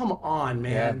mean, come on,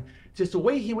 man. Yeah. Just the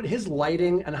way his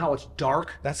lighting and how it's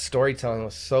dark. That storytelling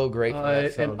was so great for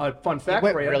that film. And a fun fact for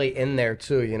you. It went really in there,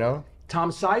 too, you know?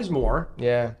 Tom Sizemore,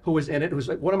 who was in it, who's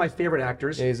like one of my favorite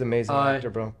actors. Yeah, he's an amazing actor,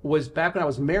 bro. Was back when I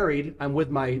was married. I'm with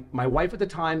my wife at the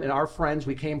time and our friends.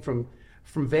 We came from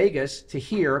Vegas to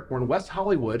here. We're in West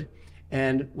Hollywood,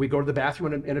 and we go to the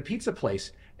bathroom in a pizza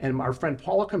place. And our friend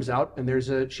Paula comes out, and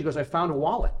she goes, "I found a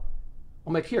wallet."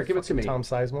 I'm like, "Here, give it to me." Tom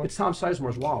Sizemore. It's Tom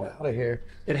Sizemore's wallet. Out of here.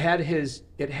 It had his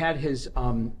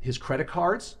credit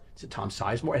cards. It's a Tom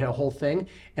Sizemore. It had a whole thing.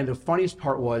 And the funniest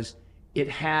part was, it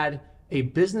had a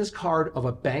business card of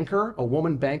a banker, a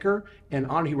woman banker, and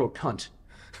on it he wrote "cunt."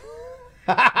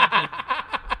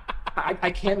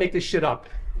 I can't make this shit up.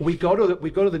 We go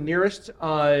to the nearest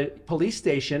police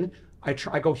station.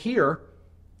 I go here.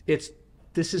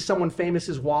 This is someone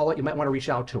famous's wallet. You might want to reach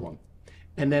out to him.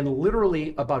 And then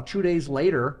literally about 2 days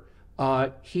later,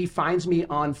 he finds me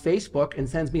on Facebook and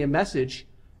sends me a message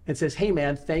and says, "Hey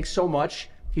man, thanks so much."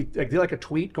 He did like a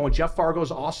tweet going, "Jeff Fargo's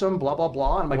awesome, blah, blah,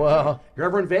 blah." And I'm like, "Wow. You're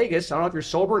ever in Vegas, I don't know if you're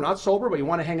sober or not sober, but you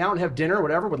want to hang out and have dinner or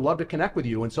whatever, would love to connect with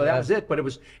you." And so that was it. But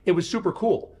it was super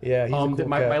cool. Yeah, he's a cool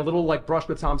my little like brush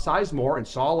with Tom Sizemore, and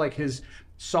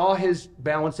saw his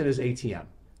balance in his ATM.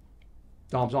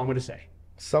 That's all I'm going to say.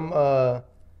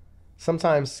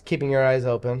 Sometimes keeping your eyes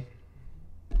open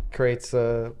creates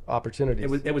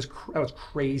opportunities. That was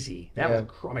crazy. That was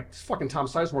I'm like, it's fucking Tom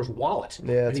Sizemore's wallet.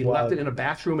 Yeah, and he wild. left it in a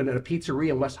bathroom and in a pizzeria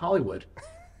in West Hollywood,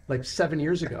 like 7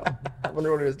 years ago. I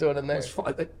wonder what he was doing in there.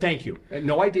 Thank you.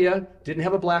 No idea. Didn't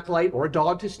have a black light or a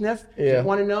dog to sniff. Didn't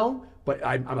want to know. But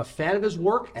I'm a fan of his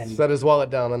work. And set his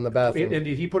wallet down in the bathroom. And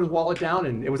he put his wallet down,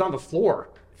 and it was on the floor,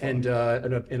 and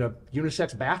in a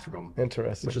unisex bathroom.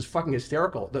 Interesting. Which was fucking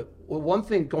hysterical. The one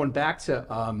thing going back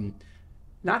to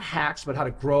not hacks, but how to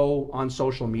grow on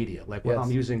social media, like when I'm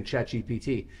using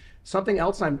ChatGPT. Something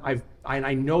else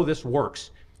I know this works.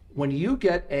 When you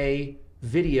get a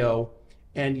video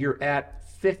and you're at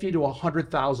 50 to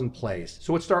 100,000 plays,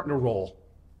 so it's starting to roll,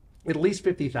 at least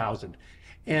 50,000.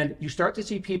 And you start to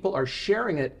see people are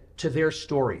sharing it to their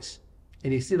stories.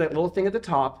 And you see that little thing at the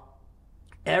top.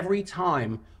 Every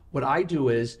time, what I do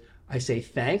is I say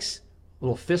thanks,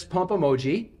 little fist pump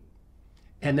emoji,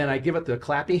 and then I give it the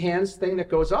clappy hands thing that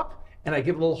goes up, and I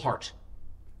give it a little heart.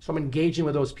 So I'm engaging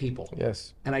with those people.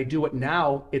 Yes. And I do it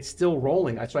now. It's still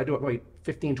rolling. So I do it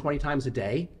 15, 20 times a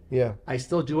day. Yeah. I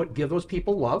still do it, give those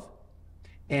people love.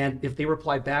 And if they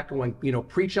reply back going,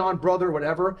 preach on, brother,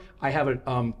 whatever, I have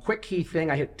a quick key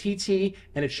thing. I hit TT,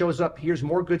 and it shows up, here's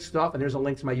more good stuff, and there's a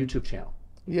link to my YouTube channel.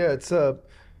 Yeah, it's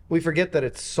we forget that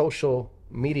it's social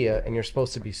media, and you're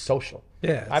supposed to be social.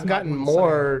 Yeah. I've gotten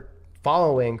more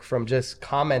following from just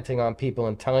commenting on people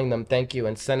and telling them thank you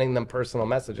and sending them personal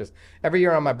messages. Every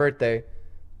year on my birthday,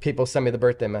 people send me the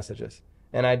birthday messages,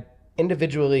 and I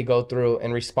individually go through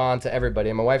and respond to everybody.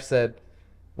 And my wife said,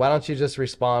 why don't you just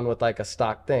respond with like a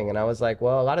stock thing? And I was like,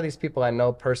 well, a lot of these people I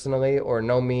know personally or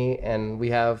know me, and we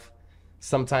have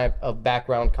some type of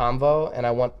background convo, and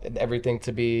I want everything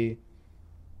to be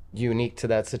unique to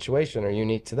that situation or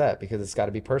unique to that, because it's got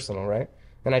to be personal, right?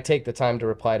 And I take the time to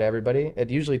reply to everybody. It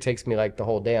usually takes me like the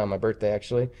whole day on my birthday,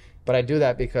 actually. But I do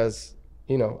that because,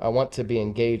 I want to be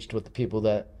engaged with the people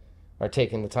that are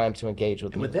taking the time to engage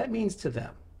with me. What that means to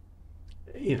them,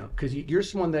 because you're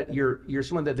someone that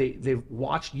they've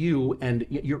watched you, and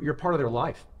you're part of their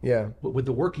life. Yeah. With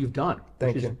the work you've done.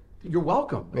 Thank you. You're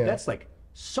welcome. Yeah. That's like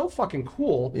so fucking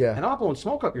cool. Yeah. And I'm not blowing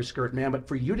smoke up your skirt, man, but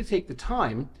for you to take the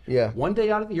time, Yeah. one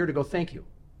day out of the year to go thank you.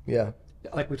 Yeah.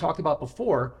 Like we talked about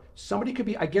before, somebody could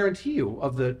be, I guarantee you,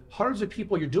 of the hundreds of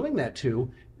people you're doing that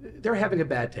to, they're having a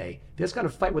bad day. They just got to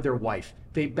fight with their wife.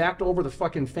 They backed over the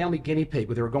fucking family guinea pig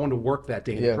when they were going to work that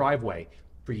day in the driveway.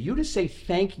 For you to say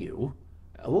thank you,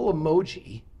 a little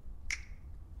emoji.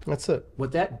 That's it.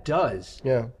 What that does,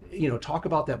 talk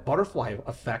about that butterfly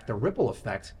effect, the ripple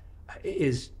effect,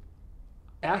 is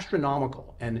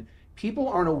astronomical. And people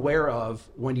aren't aware of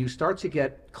when you start to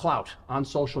get clout on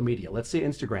social media, let's say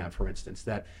Instagram, for instance,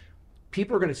 that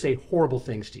people are going to say horrible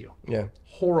things to you. Yeah.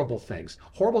 Horrible things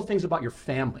about your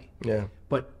family. Yeah.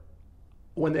 But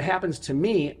when it happens to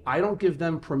me, I don't give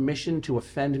them permission to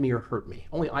offend me or hurt me.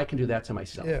 Only I can do that to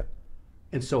myself. Yeah.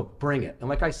 And so bring it. And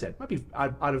like I said, might be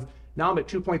out of, now I'm at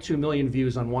 2.2 million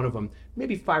views on one of them,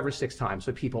 maybe 5 or 6 times.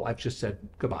 So people, I've just said,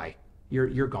 goodbye,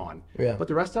 you're gone. Yeah. But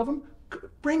the rest of them,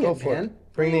 bring it, man.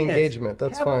 Bring the engagement.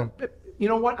 That's fine. You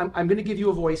know what? I'm going to give you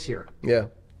a voice here. Yeah.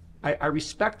 I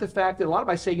respect the fact that a lot of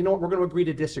I say, you know what, we're going to agree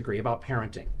to disagree about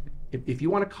parenting. If you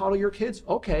want to coddle your kids,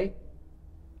 okay.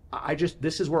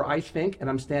 This is where I think, and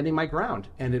I'm standing my ground.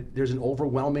 And there's an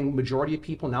overwhelming majority of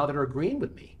people now that are agreeing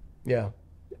with me. Yeah.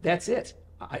 That's it.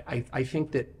 I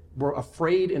think that we're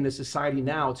afraid in the society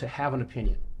now to have an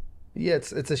opinion. Yeah,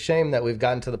 it's a shame that we've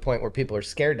gotten to the point where people are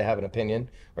scared to have an opinion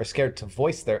or scared to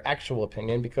voice their actual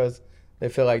opinion because they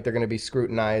feel like they're going to be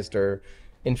scrutinized or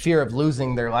in fear of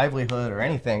losing their livelihood or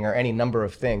anything or any number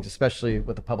of things, especially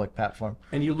with the public platform.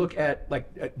 And you look at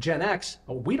like Gen X,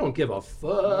 we don't give a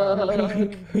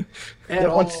fuck at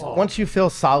all. Once you feel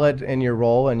solid in your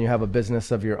role and you have a business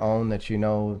of your own that you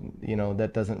know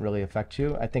that doesn't really affect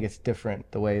you, I think it's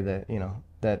different the way that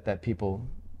that people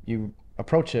you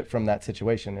approach it from that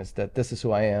situation is that this is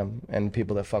who I am, and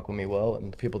people that fuck with me will,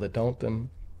 and the people that don't, then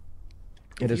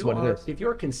it is what it is. If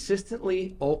you're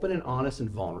consistently open and honest and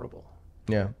vulnerable,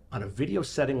 on a video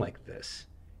setting like this,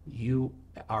 you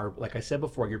are, like I said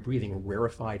before, you're breathing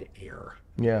rarefied air.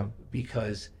 Yeah.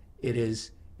 Because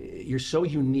you're so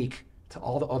unique to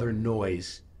all the other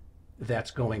noise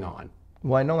that's going on.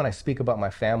 Well, I know when I speak about my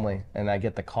family and I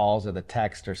get the calls or the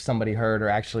text or somebody heard or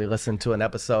actually listened to an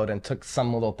episode and took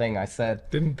some little thing I said.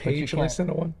 Didn't Paige listen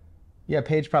to one? Yeah,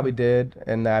 Paige probably did.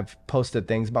 And I've posted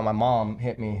things, but my mom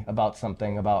hit me about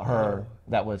something about her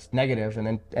that was negative,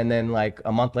 and then like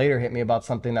a month later hit me about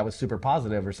something that was super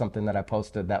positive or something that I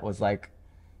posted that was like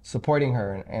supporting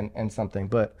her and something.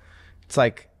 But it's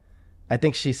like, I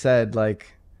think she said like,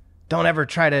 don't ever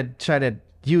try to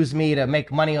use me to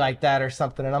make money like that or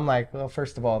something. And I'm like, well,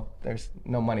 first of all, there's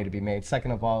no money to be made.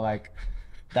 Second of all, like,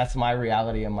 that's my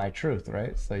reality and my truth,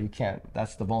 right? So you can't,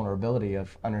 that's the vulnerability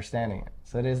of understanding it.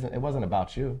 So it wasn't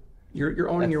about you. You're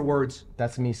owning your words.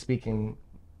 That's me speaking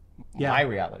my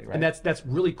reality, right? And that's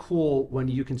really cool when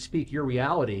you can speak your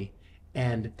reality.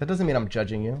 And that doesn't mean I'm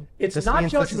judging you. It's this not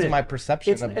means judgment. This is my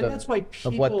perception and that's why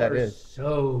people of what that is.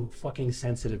 So fucking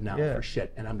sensitive now for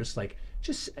shit. And I'm just like,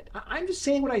 I'm just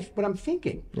saying what I'm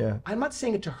thinking. Yeah. I'm not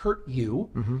saying it to hurt you.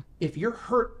 Mm-hmm. If you're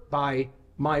hurt by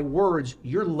my words,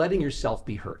 you're letting yourself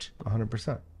be hurt.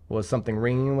 100%. Was something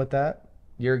ringing with that?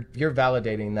 You're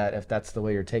validating that if that's the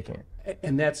way you're taking it.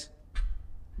 And that's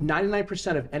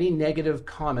 99% of any negative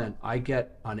comment I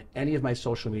get on any of my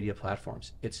social media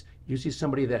platforms. It's usually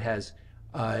somebody that has,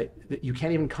 that you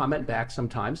can't even comment back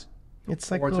sometimes.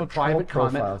 It's like or it's a private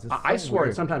comment. I swear,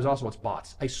 weird. Sometimes also it's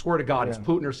bots. I swear to God, it's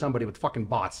Putin or somebody with fucking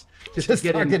bots. Just to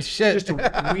get in. Shit.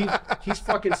 He's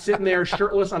fucking sitting there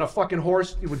shirtless on a fucking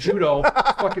horse with judo,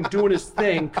 fucking doing his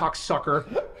thing,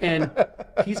 cocksucker. And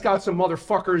he's got some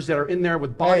motherfuckers that are in there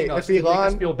with buying us to make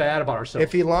us feel bad about ourselves.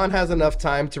 If Elon has enough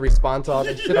time to respond to all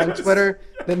this shit on Twitter,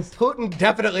 then Putin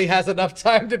definitely has enough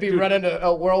time to be running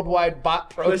a worldwide bot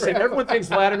program. Listen, everyone thinks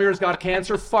Vladimir's got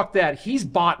cancer. Fuck that. He's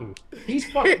botting.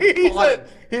 He's fucking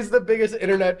he's the biggest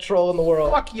internet troll in the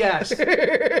world. Fuck yes.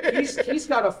 He's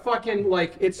got a fucking,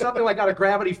 like, it's something like out of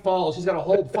Gravity Falls. He's got a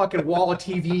whole fucking wall of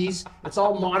TVs. It's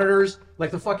all monitors,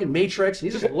 like the fucking Matrix.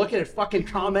 He's just looking at fucking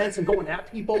comments and going at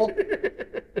people.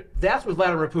 That's what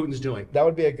Vladimir Putin's doing. That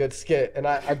would be a good skit. And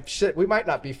we might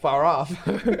not be far off.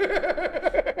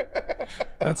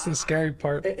 That's the scary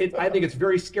part. I think it's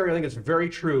very scary. I think it's very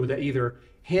true that either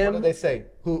him... What do they say?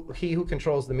 He who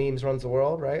controls the memes runs the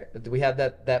world, right? We had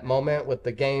that moment with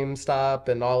the GameStop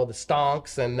and all of the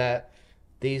stonks, and that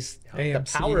the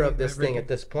power of this thing at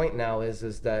this point now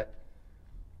is that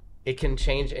it can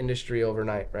change industry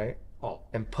overnight, right? Oh.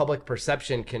 And public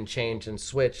perception can change and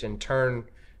switch and turn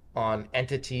on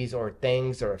entities or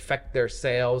things or affect their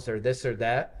sales or this or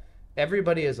that.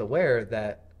 Everybody is aware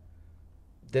that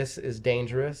this is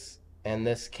dangerous and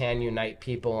this can unite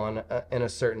people in a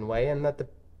certain way, and that the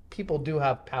people do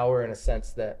have power in a sense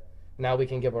that now we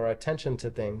can give our attention to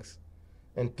things,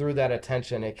 and through that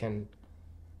attention it can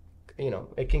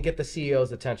get the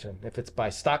CEO's attention, if it's by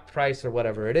stock price or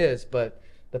whatever it is. But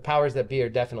the powers that be are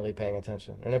definitely paying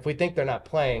attention, and if we think they're not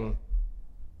playing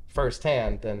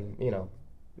firsthand, then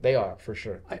they are, for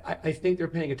sure. I think they're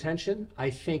paying attention.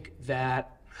 I think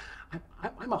that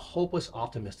I'm a hopeless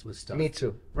optimist with stuff. Me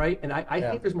too. Right? And I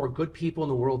think there's more good people in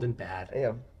the world than bad.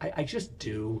 Yeah. I just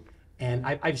do. And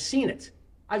I've seen it.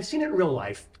 I've seen it in real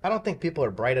life. I don't think people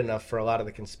are bright enough for a lot of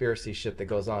the conspiracy shit that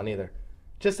goes on either.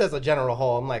 Just as a general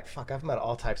whole, I'm like, fuck, I've met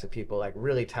all types of people, like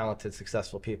really talented,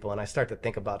 successful people, and I start to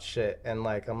think about shit, and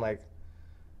I'm like,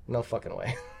 no fucking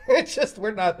way. It's just,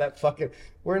 we're not that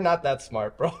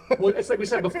smart, bro. Well, it's like we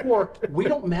said before, we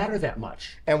don't matter that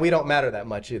much. And we don't matter that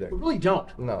much either. We really don't.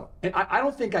 No. And I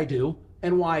don't think I do.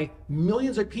 And why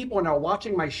millions of people are now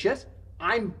watching my shit,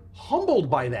 I'm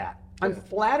humbled by that. I'm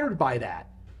flattered by that.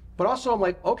 But also I'm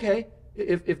like, okay,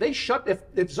 if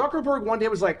Zuckerberg one day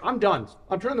was like, I'm done,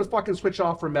 I'm turning the fucking switch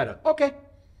off for Meta. Okay.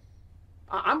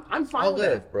 I'm fine I'll with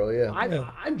live, that. bro, yeah.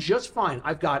 I'm just fine.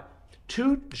 I've got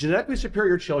 2 genetically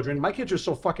superior children. My kids are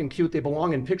so fucking cute. They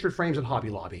belong in picture frames at Hobby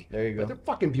Lobby. There you go. They're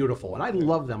fucking beautiful, and I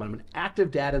love them. I'm an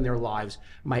active dad in their lives.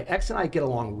 My ex and I get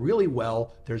along really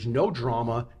well. There's no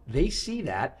drama. They see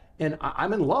that, and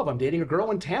I'm in love. I'm dating a girl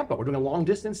in Tampa. We're doing a long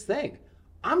distance thing.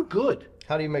 I'm good.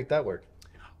 How do you make that work?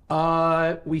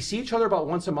 We see each other about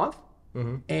once a month,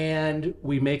 and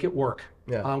we make it work.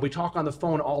 Yeah. We talk on the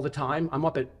phone all the time. I'm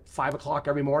up at 5 o'clock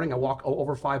every morning. I walk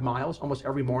over 5 miles almost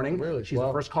every morning. Really? She's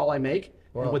the first call I make.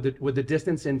 Wow. And with the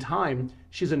distance in time,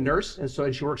 she's a nurse,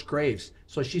 and she works graves.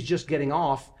 So she's just getting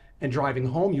off and driving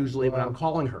home usually when I'm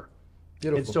calling her.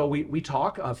 Beautiful. And so we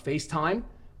talk FaceTime,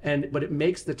 but it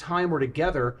makes the time we're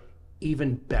together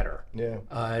even better.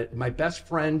 Yeah. My best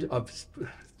friend of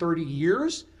 30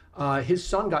 years, his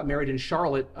son got married in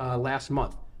Charlotte last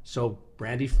month. So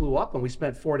Brandy flew up and we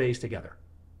spent 4 days together.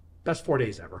 Best 4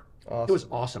 days ever. Awesome. It was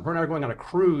awesome. Her and I are going on a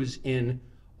cruise in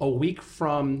a week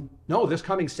from, this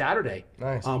coming Saturday.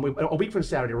 Nice. A week from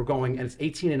Saturday we're going, and it's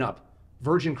 18 and up.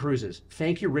 Virgin Cruises.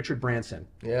 Thank you, Richard Branson.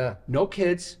 Yeah. No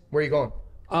kids. Where are you going?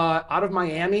 Out of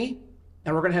Miami,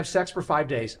 and we're going to have sex for 5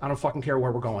 days. I don't fucking care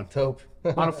where we're going. Dope.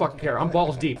 I don't fucking care. I'm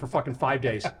balls deep for fucking 5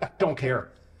 days. Don't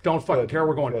care. Don't fucking care where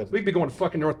we're going. Good. We could be going to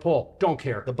fucking North Pole. Don't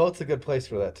care. The boat's a good place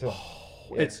for that too.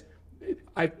 Yeah.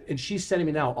 and she's sending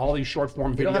me now all these short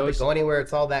form videos. You don't have to go anywhere.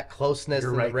 It's all that closeness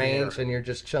and right the range, there. and you're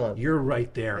just chilling. You're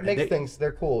right there. It makes things,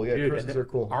 they're cool. Yeah, Dude, cruises are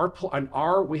cool.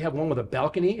 We have one with a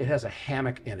balcony. It has a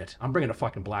hammock in it. I'm bringing a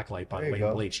fucking black light, by the way,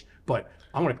 and bleach. But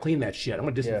I'm going to clean that shit. I'm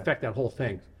going to disinfect that whole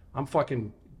thing. I'm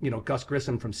fucking, Gus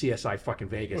Grissom from CSI fucking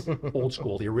Vegas. Old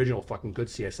school, the original fucking good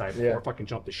CSI before I fucking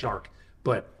jumped the shark.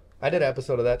 But I did an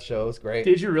episode of that show. It was great.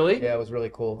 did you really? Yeah, it was really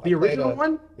cool. The original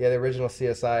one? Yeah, the original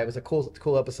CSI. It was a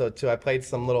cool episode too. I played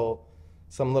some little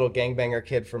gangbanger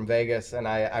kid from Vegas, and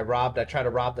I tried to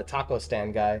rob the taco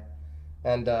stand guy,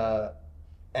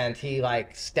 and he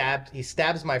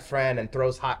stabs my friend and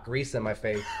throws hot grease in my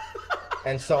face.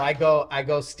 And so I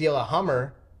go steal a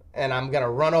Hummer, and I'm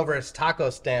gonna run over his taco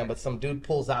stand, but some dude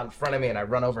pulls out in front of me, and I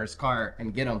run over his car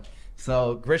and get him.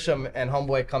 So Grisham and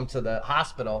homeboy come to the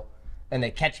hospital, and they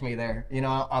catch me there,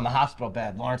 on the hospital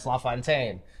bed, Lawrence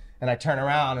LaFontaine. And I turn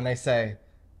around and they say,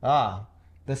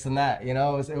 this and that,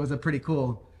 it was a pretty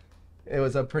cool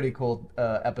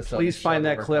episode. Please find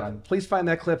that clip. Please find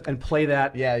that clip and play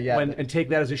that. Yeah. And take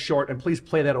that as a short, and please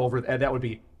play that over. That would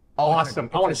be awesome.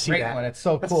 I want to see that. One. It's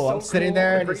so cool. I'm sitting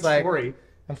there and it's like, story.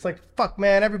 I'm just like, fuck,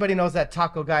 man. Everybody knows that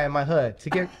taco guy in my hood. To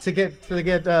get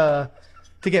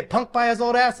punked by his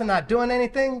old ass and not doing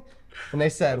anything. And they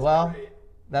said, well,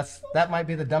 that might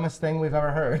be the dumbest thing we've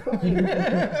ever heard.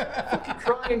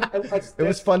 Crying. It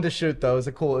was fun to shoot though. It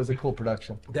was a cool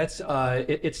production. That's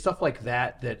it's stuff like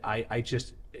that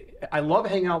I love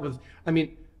hanging out with. I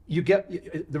mean, you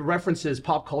get the references,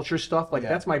 pop culture stuff.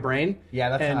 That's my brain. Yeah,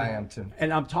 that's how I am too.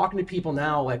 And I'm talking to people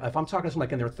now. Like if I'm talking to someone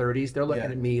in their 30s, they're looking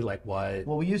at me like, what?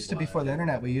 Well, we used to before the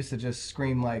internet. We used to just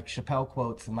scream like Chappelle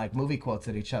quotes and like movie quotes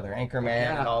at each other, Anchorman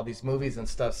and all these movies and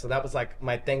stuff. So that was like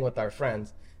my thing with our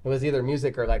friends. It was either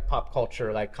music or like pop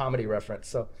culture, like comedy reference.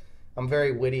 So I'm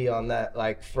very witty on that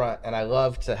like front, and I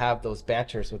love to have those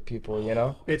banters with people.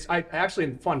 It's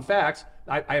actually, fun fact,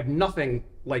 I have nothing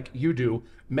like you do.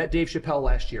 Met Dave Chappelle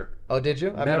last year. Oh, did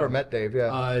you? I've never met Dave.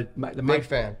 Yeah. Big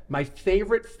fan. My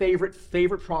favorite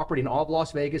property in all of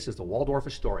Las Vegas is the Waldorf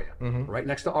Astoria, right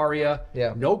next to Aria.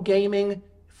 Yeah. No gaming,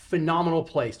 phenomenal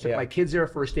place. Took my kids there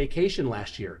for a staycation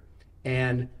last year,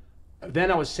 and then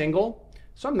I was single.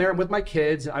 So I'm there with my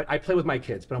kids. I play with my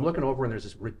kids, but I'm looking over and there's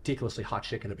this ridiculously hot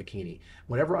chick in a bikini.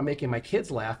 Whenever I'm making my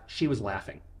kids laugh, she was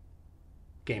laughing.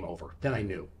 Game over. Then I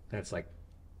knew. Then it's like,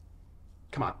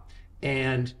 come on.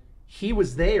 And he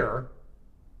was there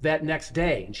that next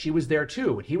day, and she was there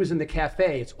too. And he was in the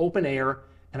cafe. It's open air,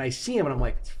 and I see him, and I'm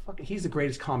like, he's the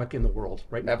greatest comic in the world,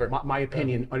 right now. Ever. My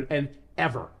opinion, and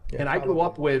ever. Yeah, and I grew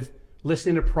up with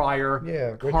listening to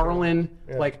Pryor, Carlin,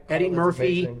 like Eddie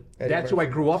Murphy. That's who I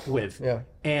grew up with. Yeah.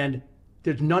 And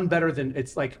there's none better than,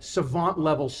 it's like savant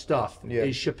level stuff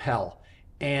is Chappelle.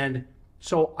 And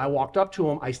so I walked up to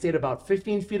him. I stayed about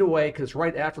 15 feet away because it's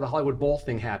right after the Hollywood Bowl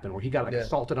thing happened where he got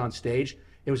assaulted on stage.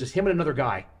 It was just him and another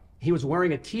guy. He was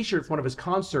wearing a t-shirt for one of his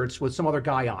concerts with some other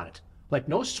guy on it. Like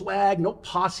no swag, no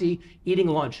posse, eating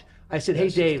lunch. I said, hey,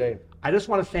 Dave, I just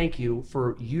want to thank you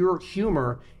for your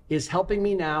humor is helping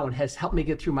me now and has helped me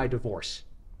get through my divorce.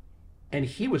 And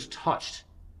he was touched.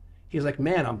 He's like,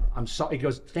 man, I'm sorry. He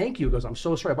goes, thank you. He goes, I'm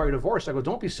so sorry about your divorce. I go,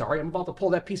 don't be sorry. I'm about to pull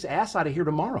that piece of ass out of here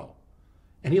tomorrow.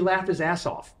 And he laughed his ass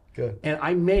off. Good. And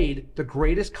I made the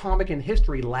greatest comic in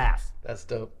history laugh. That's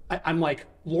dope. I'm like,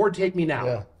 Lord, take me now.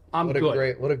 Yeah. I'm what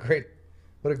good. What a great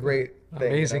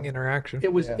thing. Amazing interaction.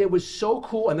 It was so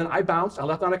cool. And then I bounced. I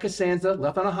left on a Costanza,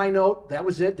 left on a high note. That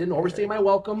was it. Didn't overstay my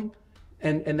welcome.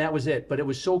 And that was it. But it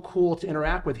was so cool to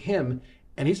interact with him.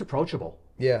 And he's approachable.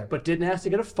 Yeah. But didn't ask to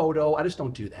get a photo. I just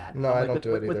don't do that. No, I don't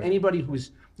do it either. With anybody who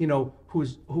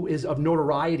is of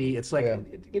notoriety, it's like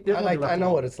I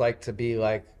know what it's like to be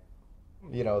like,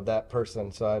 that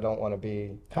person. So I don't want to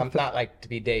be. I'm not like to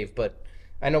be Dave, but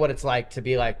I know what it's like to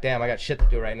be like, damn, I got shit to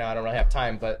do right now. I don't really have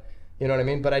time, but you know what I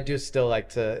mean? But I do still like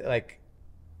to, like,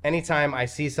 anytime I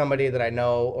see somebody that I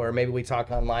know, or maybe we talk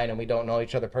online and we don't know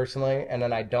each other personally, and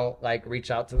then I don't like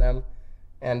reach out to them,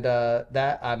 and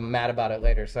that I'm mad about it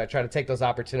later. So I try to take those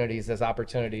opportunities as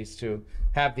opportunities to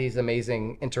have these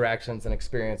amazing interactions and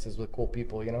experiences with cool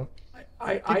people, People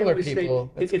are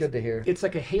people. It's good to hear. It's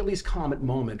like a Haley's Comet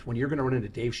moment when you're going to run into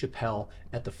Dave Chappelle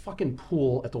at the fucking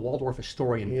pool at the Waldorf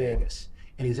Astoria in Vegas.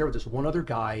 And he's there with this one other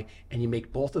guy, and you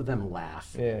make both of them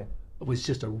laugh. Yeah. It was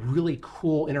just a really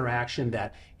cool interaction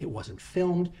that it wasn't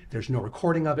filmed. There's no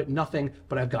recording of it, nothing,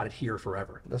 but I've got it here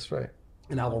forever. That's right.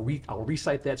 And I will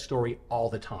recite that story all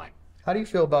the time. How do you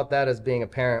feel about that as being a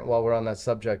parent while we're on that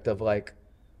subject of like,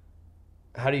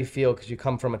 how do you feel? Because you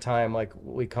come from a time like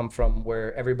we come from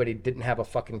where everybody didn't have a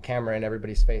fucking camera in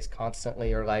everybody's face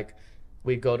constantly, or like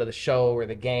we'd go to the show or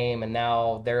the game and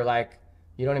now they're like,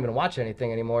 you don't even watch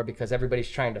anything anymore because everybody's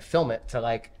trying to film it to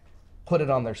like put it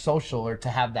on their social or to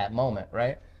have that moment,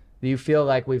 right? Do you feel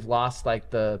like we've lost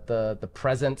like the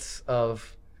presence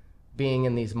of being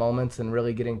in these moments and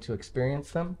really getting to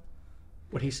experience them?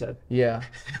 What he said. Yeah.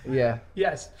 Yeah.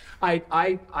 Yes.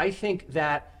 I think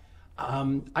that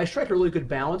I strike a really good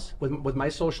balance with my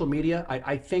social media.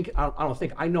 I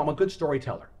know I'm a good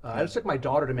storyteller. I just took my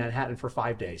daughter to Manhattan for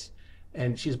 5 days,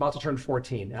 and she's about to turn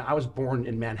 14. And I was born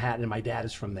in Manhattan, and my dad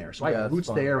is from there. So I have roots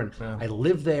there, and I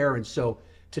live there. And so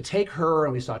to take her,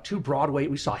 and we saw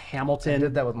we saw Hamilton. I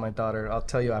did that with my daughter. I'll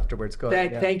tell you afterwards. Go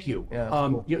ahead. Thank you. Yeah,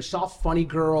 cool. Saw Funny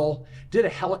Girl, did a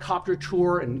helicopter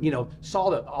tour, and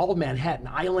saw all of Manhattan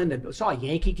Island, and saw a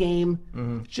Yankee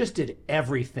game. Just did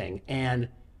everything, and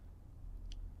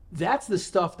that's the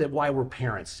stuff that why we're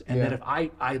parents. And that if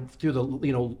I through the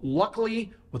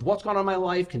luckily with what's going on in my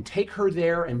life, can take her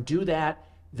there and do that.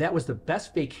 That was the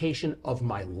best vacation of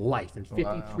my life in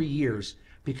 53 years.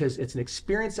 Because it's an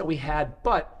experience that we had,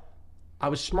 but I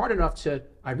was smart enough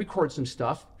I record some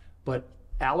stuff, but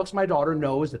Alex, my daughter,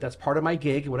 knows that that's part of my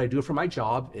gig. What I do for my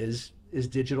job is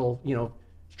digital,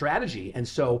 strategy. And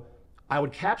so I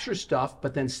would capture stuff,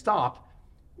 but then stop.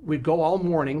 We'd go all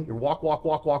morning, you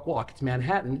walk. It's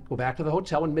Manhattan, go back to the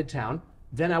hotel in Midtown.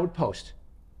 Then I would post.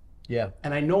 Yeah.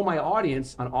 And I know my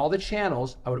audience on all the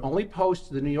channels. I would only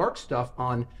post the New York stuff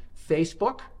on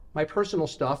Facebook, my personal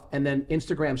stuff, and then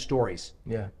Instagram stories.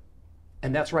 Yeah.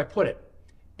 And that's where I put it.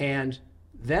 And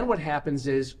then what happens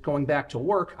is, going back to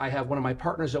work, I have one of my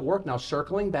partners at work now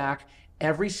circling back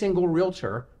every single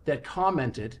realtor that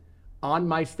commented on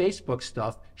my Facebook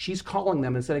stuff. She's calling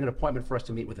them and setting an appointment for us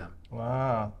to meet with them.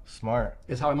 Wow, smart.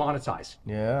 Is how I monetize.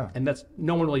 Yeah. And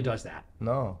no one really does that.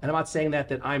 No. And I'm not saying that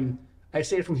I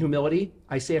say it from humility.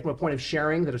 I say it from a point of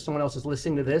sharing, that if someone else is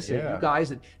listening to this, and you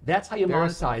guys, that's how you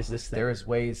monetize this thing. There is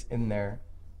ways in there.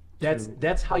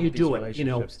 That's how you do it.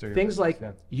 Things like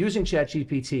using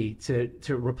ChatGPT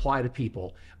to reply to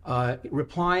people,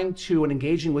 replying to and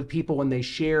engaging with people when they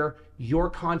share your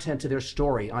content to their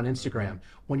story on Instagram.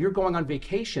 When you're going on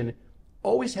vacation,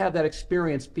 always have that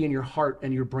experience be in your heart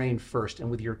and your brain first, and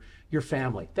with your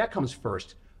family. That comes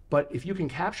first. But if you can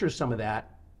capture some of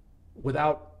that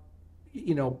without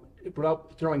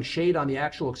throwing shade on the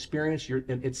actual experience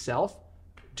itself,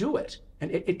 do it.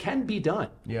 And it can be done.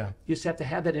 Yeah. You just have to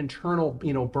have that internal,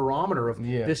 barometer of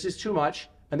this is too much.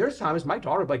 And there's times my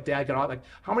daughter, like, Dad, get off. Like,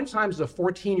 how many times does a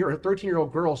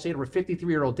 13-year-old girl say to her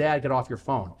 53-year-old dad, get off your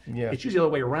phone? Yeah. It's usually the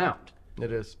other way around.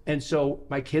 It is. And so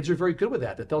my kids are very good with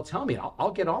that they'll tell me,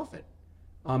 I'll get off it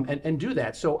and do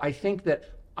that. So I think that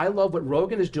I love what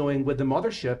Rogan is doing with the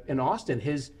Mothership in Austin.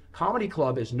 His comedy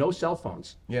club is no cell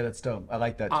phones. Yeah, that's dope. I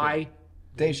like that too.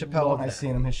 Dave Chappelle, I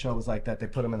seen him. His show was like that. They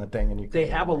put him in the thing, and they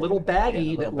have a little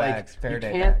baggie that bags, like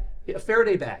Faraday you can't. A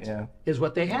Faraday bag is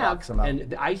what they have,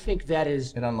 and I think that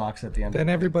is. It unlocks at the end. Then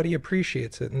everybody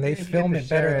appreciates it, and they film it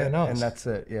better than us. And that's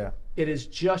it. Yeah. It is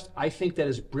just. I think that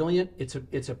is brilliant. It's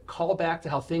a callback to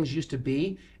how things used to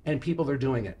be, and people are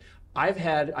doing it. I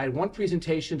had one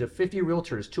presentation to 50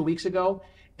 realtors 2 weeks ago,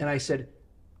 and I said,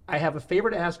 I have a favor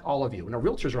to ask all of you. Now,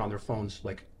 realtors are on their phones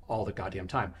like all the goddamn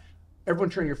time. Everyone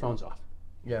turn your phones off.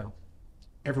 Yeah.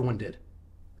 Everyone did.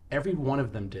 Every one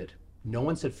of them did. No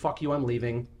one said, fuck you, I'm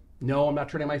leaving. No, I'm not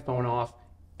turning my phone off.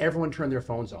 Everyone turned their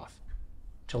phones off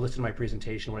to listen to my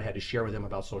presentation, what I had to share with them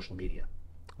about social media.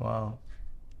 Wow.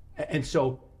 And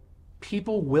so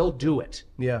people will do it.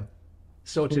 Yeah.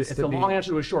 So it's a long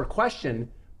answer to a short question,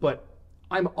 but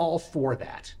I'm all for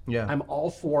that. Yeah. I'm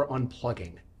all for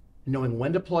unplugging, knowing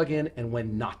when to plug in and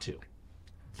when not to.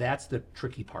 That's the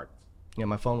tricky part. Yeah,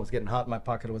 my phone was getting hot in my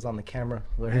pocket. It was on the camera.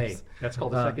 Hey, that's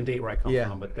called the second date where I come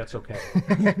from, but that's okay.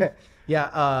 Yeah,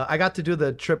 I got to do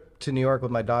the trip to New York with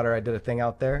my daughter. I did a thing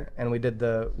out there, and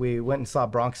we went and saw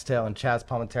Bronx Tale, and Chaz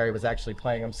Palminteri was actually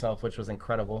playing himself, which was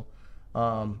incredible.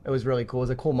 It was really cool. It was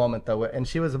a cool moment, though. And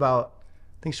she was I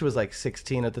think she was like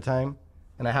 16 at the time,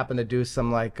 and I happened to do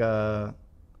some what the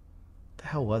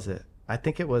hell was it? I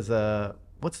think it was,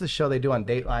 what's the show they do on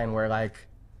Dateline where like,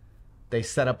 they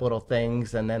set up little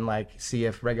things and then like see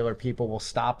if regular people will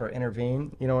stop or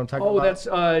intervene. You know what I'm talking about?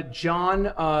 Oh, that's John,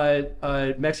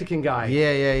 Mexican guy.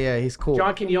 Yeah. He's cool.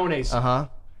 John Quinones.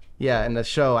 Yeah, and the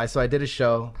show. So I did a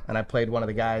show and I played one of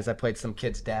the guys. I played some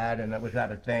kid's dad, and it was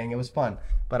that a thing. It was fun.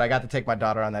 But I got to take my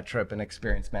daughter on that trip and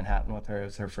experience Manhattan with her. It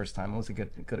was her first time. It was a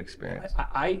good experience.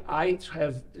 I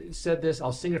have said this.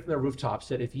 I'll sing it from the rooftops.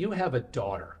 That if you have a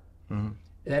daughter. Mm-hmm.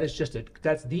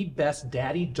 That's the best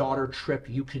daddy-daughter trip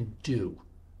you can do.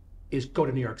 is go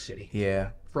to New York City. Yeah.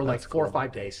 For like 4 or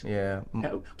 5 days. Yeah.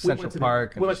 Central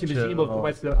Park. We went to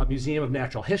the Museum of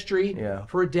Natural History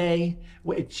for a day.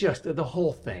 It's just the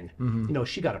whole thing. You know,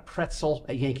 she got a pretzel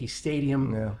at Yankee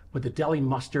Stadium with the deli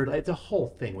mustard. The whole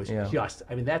thing was just,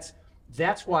 I mean, that's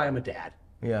why I'm a dad.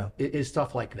 Yeah. Is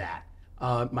stuff like that.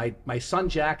 My son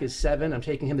Jack is 7. I'm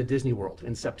taking him to Disney World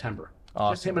in September.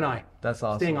 Awesome. Just him and I. That's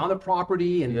awesome. Staying on the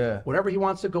property and whatever he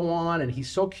wants to go on. And he's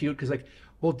so cute because like,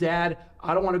 well, Dad,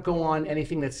 I don't want to go on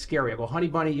anything that's scary. I go, honey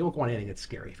bunny, you won't go on anything that's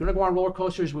scary. If you want to go on roller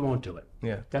coasters, we won't do it.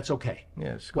 Yeah. That's okay.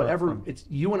 Yeah. Whatever. It's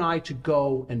you and I to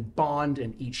go and bond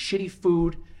and eat shitty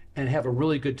food and have a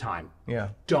really good time. Yeah.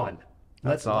 Done.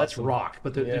 Let's rock.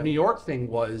 But the New York thing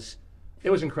was, it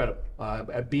was incredible.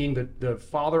 Being the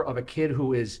father of a kid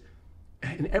who is,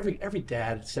 and every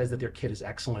dad says that their kid is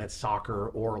excellent at soccer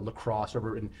or lacrosse,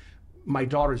 and my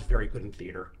daughter's very good in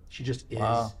theater. She just is.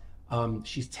 Wow.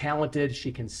 She's talented.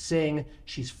 She can sing.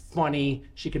 She's funny.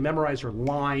 She can memorize her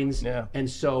lines. Yeah. And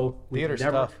so we've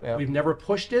never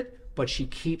pushed it, but she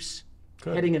keeps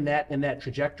heading in that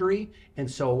trajectory. And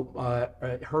so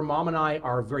her mom and I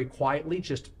are very quietly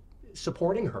just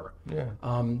supporting her. Yeah.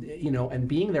 You know, and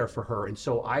being there for her. And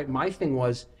so my thing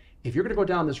was, if you're going to go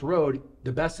down this road,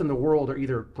 the best in the world are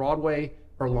either Broadway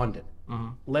or London.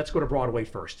 Let's go to Broadway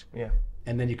first. Yeah.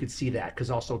 And then you could see that,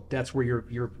 because also that's where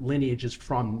your lineage is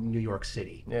from, New York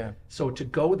City. Yeah. So to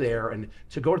go there and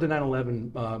to go to the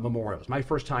 9/11 memorial, it was my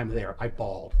first time there. I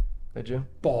bawled. Did you?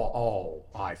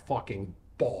 I fucking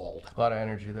bawled. A lot of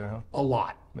energy there, huh? A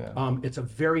lot. Yeah. It's a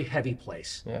very heavy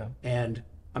place. Yeah. And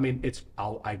I mean,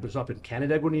 I was up in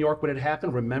Canandaigua, New York when it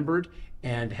happened, remembered,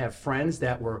 and have friends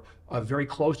that were very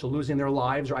close to losing their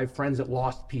lives, or I have friends that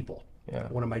lost people. Yeah.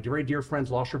 One of my very dear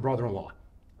friends lost her brother-in-law,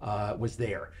 was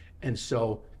there. And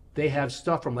so they have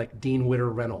stuff from like Dean Witter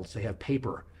Reynolds. They have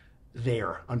paper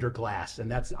there under glass.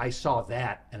 And I saw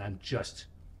that and I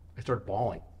started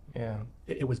bawling. Yeah.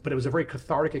 It was a very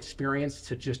cathartic experience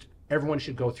to just, everyone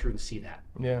should go through and see that.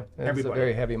 Yeah. It was a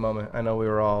very heavy moment. I know we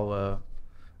were all,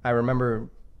 I remember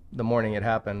the morning it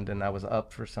happened and I was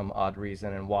up for some odd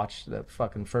reason and watched the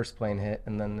fucking first plane hit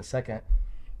and then the second.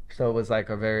 So it was like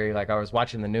I was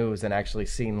watching the news and actually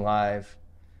seeing live.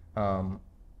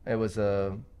 It was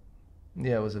a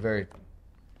very,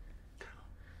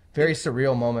 very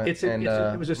surreal moment. It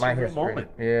was a surreal moment.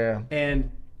 Yeah. And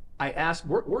I asked,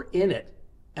 we're in it,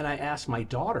 and I asked my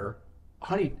daughter,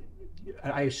 honey,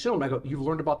 I go, you've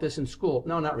learned about this in school?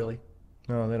 No, not really.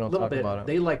 No, they don't talk about it.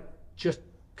 They like just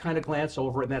kind of glance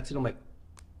over it, and that's it. I'm like,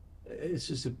 it's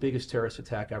just the biggest terrorist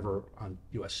attack ever on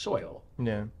U.S. soil.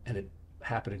 Yeah. And it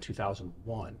happened in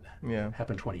 2001. Yeah. It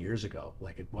happened 20 years ago.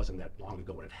 Like, it wasn't that long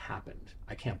ago when it happened.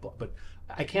 I can't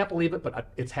believe it,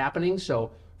 but it's happening.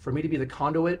 So for me to be the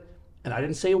conduit, and I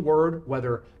didn't say a word,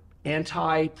 whether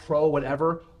anti, pro,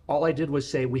 whatever, all I did was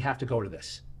say, we have to go to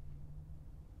this.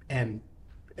 And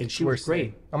she was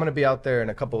great. I'm going to be out there in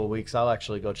a couple of weeks. I'll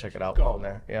actually go check it out. Go.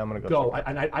 There. Yeah, I'm going to go.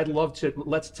 And I'd love to,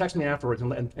 let's text me afterwards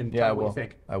and tell me what you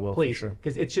think. I will. Please. For sure.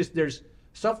 Because it's just, there's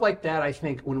stuff like that. I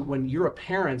think when you're a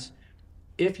parent,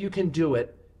 if you can do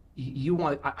it, you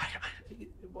want,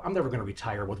 I'm never going to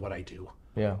retire with what I do.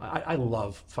 Yeah. I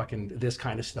love fucking this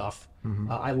kind of stuff.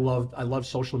 Mm-hmm. I love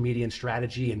social media and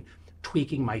strategy and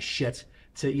tweaking my shit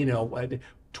to,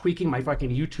 tweaking my fucking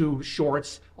YouTube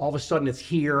shorts. All of a sudden it's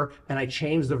here and I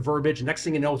change the verbiage. Next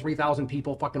thing you know, 3,000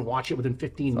 people fucking watch it within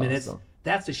 15 minutes. Awesome.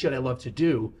 That's the shit I love to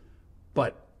do.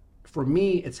 But for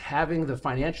me, it's having the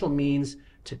financial means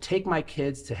to take my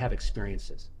kids to have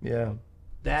experiences. Yeah.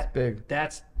 That's big.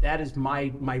 That is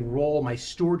my role, my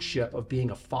stewardship of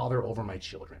being a father over my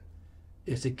children,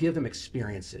 is to give them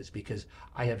experiences, because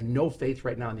I have no faith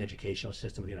right now in the educational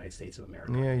system of the United States of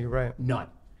America. Yeah, you're right. None.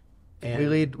 And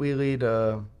we lead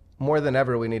more than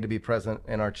ever. We need to be present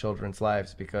in our children's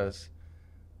lives because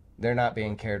they're not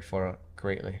being cared for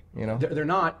greatly. They're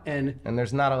not, and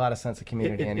there's not a lot of sense of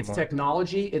community anymore. It's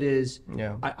technology. It is.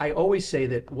 Yeah. I always say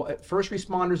that first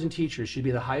responders and teachers should be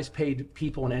the highest paid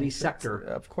people in any sector.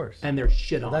 Of course. And they're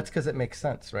shit on. That's because it makes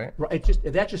sense, right? Right.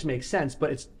 That just makes sense.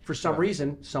 But it's for some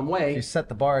reason, some way. You set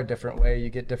the bar a different way,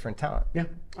 you get different talent. Yeah.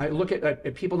 I look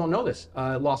at people don't know this.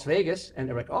 Las Vegas, and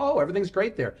they're like, oh, everything's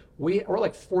great there. We're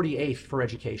like 48th for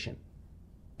education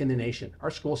in the nation. Our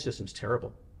school system's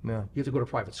terrible. Yeah. You have to go to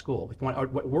private school.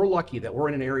 We're lucky that we're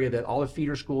in an area that all the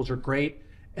feeder schools are great.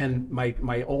 And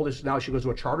my oldest now, she goes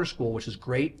to a charter school, which is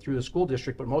great through the school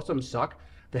district, but most of them suck.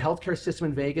 The healthcare system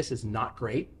in Vegas is not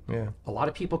great. Yeah. A lot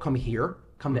of people come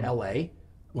to LA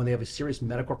when they have a serious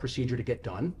medical procedure to get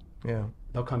done. Yeah.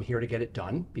 They'll come here to get it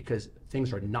done because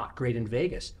things are not great in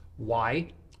Vegas.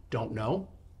 Why? Don't know.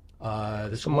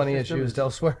 Some money is used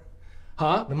elsewhere.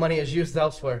 Huh? The money is used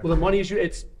elsewhere. Well, the money is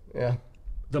it's Yeah.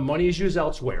 the money is used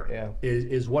elsewhere. Yeah.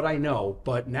 Is what I know.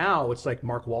 But now it's like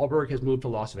Mark Wahlberg has moved to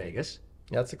Las Vegas,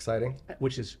 Yeah, that's exciting.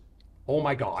 which is, oh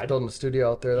my God. Building a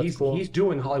studio out there. That's cool. He's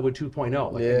doing Hollywood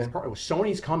 2.0. Like, Yeah.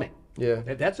 Sony's coming. Yeah.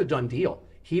 That's a done deal.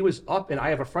 He was up, and I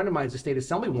have a friend of mine who's a state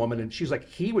assemblywoman, and she's like,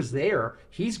 he was there.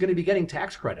 He's going to be getting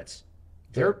tax credits.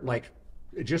 They're like,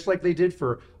 just like they did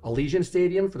for Allegiant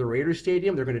Stadium, for the Raiders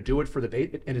Stadium, they're going to do it for the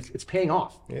base, and it's paying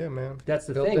off. Yeah, man. That's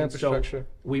the Built thing. infrastructure.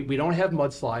 So we don't have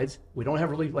mudslides. We don't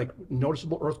have really like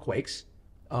noticeable earthquakes.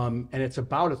 And it's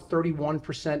about a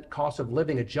 31% cost of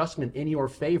living adjustment in your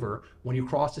favor when you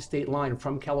cross the state line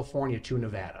from California to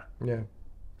Nevada. Yeah.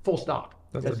 Full stop.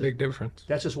 That's a big difference.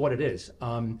 That's just what it is.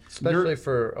 Especially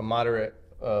for a moderate,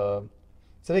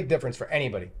 it's a big difference for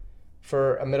anybody.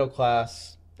 For a middle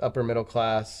class, upper middle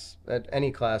class, at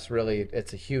any class really,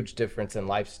 it's a huge difference in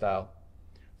lifestyle.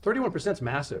 31% is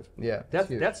massive. Yeah, that's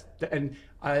huge. and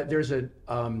there's a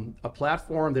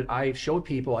platform that I showed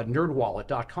people at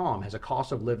nerdwallet.com has a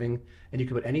cost of living, and you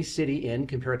can put any city in,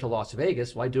 compare it to Las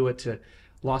Vegas. Well, I do it to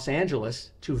Los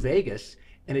Angeles, to Vegas,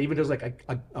 and it even does like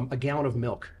a gallon of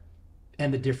milk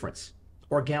and the difference,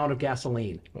 or a gallon of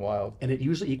gasoline. Wild. And it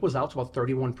usually equals out to about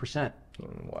 31%.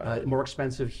 Wild. More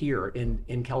expensive here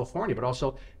in California, but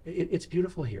also it's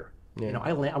beautiful here. Yeah. You know,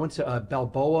 I went to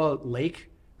Balboa Lake,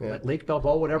 Lake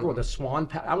Balboa, whatever, with a swan.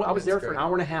 I was there for an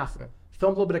hour and a half.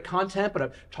 Filmed a little bit of content, but I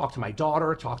talked to my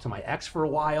daughter, talked to my ex for a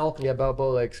while. Yeah,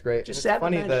 Balboa Lake's great. Just It's sat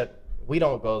on the funny bench. that we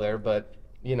don't go there, but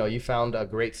you know, you found a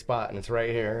great spot and it's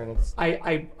right here. And it's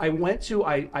I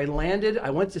landed, I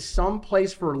went to some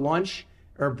place for lunch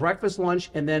or breakfast, lunch,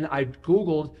 and then I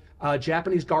Googled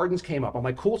Japanese gardens came up. I'm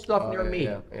like, cool stuff near me.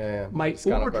 Yeah. My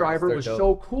Scotland Uber Gardens, driver they're was dope.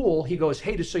 so cool. He goes,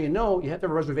 hey, just so you know, you have to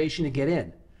have a reservation to get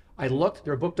in. I looked,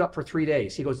 they're booked up for 3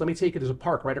 days. He goes, let me take you, there's a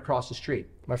park right across the street.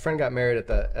 My friend got married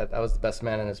I was the best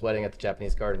man in his wedding at the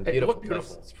Japanese garden. It Beautiful looked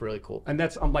beautiful. place. It's really cool. And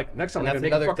I'm like, next time And I'm that's going to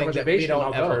make a another fucking thing that we reservation,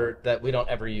 don't I'll go.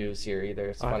 ever use here either.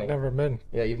 It's funny. I've never been.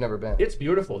 Yeah, you've never been. It's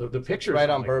beautiful. The pictures. right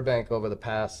I'm on like, Burbank over the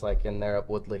pass, like in there up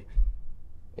Woodley.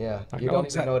 Yeah, you don't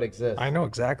even know it exists. I know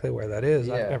exactly where that is.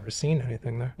 Yeah. I've never seen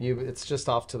anything there. It's just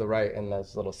off to the right in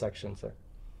those little sections there.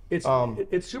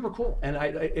 It's super cool,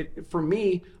 and for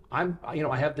me, I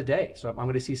have the day, so I'm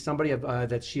going to see somebody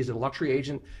that she's a luxury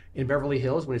agent in Beverly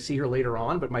Hills. I'm going to see her later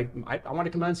on, but I want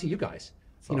to come down and see you guys.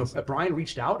 Awesome. Brian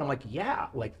reached out, and I'm like, yeah,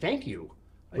 like thank you.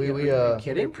 Are you I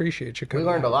kidding? appreciate you We coming.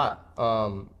 learned a out.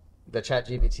 lot. The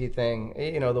ChatGPT thing,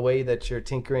 you know, the way that you're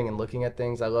tinkering and looking at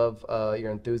things. I love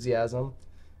your enthusiasm,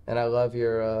 and I love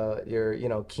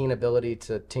your keen ability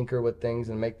to tinker with things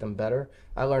and make them better.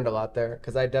 I learned a lot there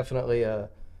because I definitely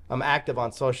I'm active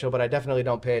on social, but I definitely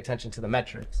don't pay attention to the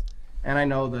metrics. And I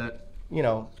know that, you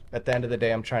know, at the end of the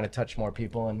day, I'm trying to touch more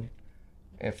people, and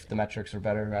if the metrics are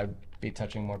better, I'd be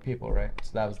touching more people, right?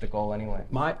 So that was the goal anyway.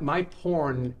 My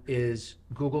porn is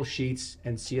Google Sheets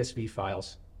and CSV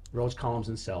files, rows, columns,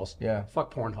 and cells. Yeah.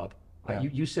 Fuck Pornhub. Yeah.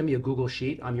 You send me a Google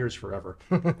Sheet, I'm yours forever.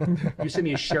 You send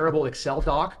me a shareable Excel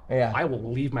doc, Yeah. I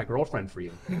will leave my girlfriend for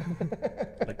you.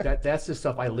 Like that's the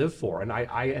stuff I live for, and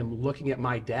I am looking at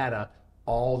my data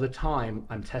all the time.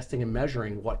 I'm testing and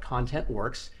measuring what content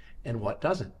works and what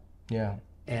doesn't. Yeah.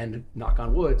 And knock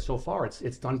on wood, so far it's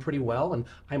done pretty well, and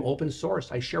I'm open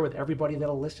source. I share with everybody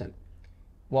that'll listen.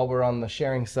 While we're on the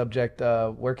sharing subject,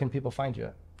 where can people find you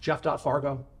at?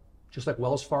 Jeff.Fargo, just like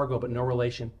Wells Fargo, but no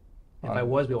relation. If I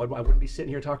was, I wouldn't be sitting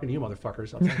here talking to you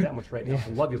motherfuckers. I'll tell you that much right now. I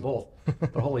love you both.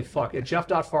 But holy fuck. It's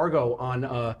Jeff.Fargo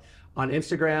on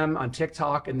Instagram, on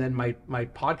TikTok, and then my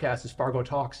podcast is Fargo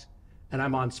Talks. And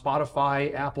I'm on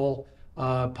Spotify, Apple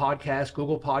Podcasts,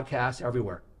 Google Podcasts,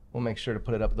 everywhere. We'll make sure to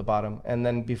put it up at the bottom. And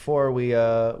then before we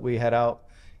head out,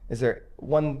 is there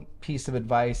one piece of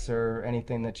advice or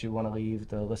anything that you want to leave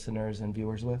the listeners and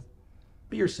viewers with?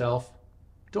 Be yourself.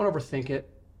 Don't overthink it.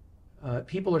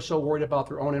 People are so worried about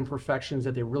their own imperfections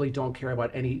that they really don't care about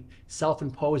any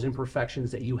self-imposed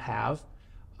imperfections that you have.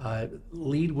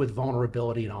 Lead with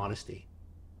vulnerability and honesty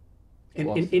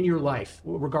in your life,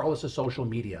 regardless of social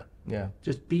media. Yeah.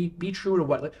 Just be true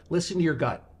to listen to your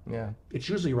gut. Yeah. It's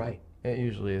usually right. It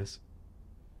usually is.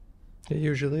 It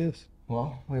usually is.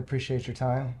 Well, we appreciate your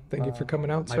time. Thank you for coming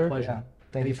out, My sir. pleasure. Yeah.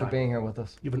 Thank you for Anytime. being here with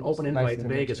us. You have an open It's nice invite to in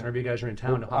meet Vegas you. whenever you guys are in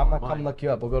town. to hop I'm on gonna come mine. look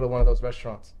you up. We'll go to one of those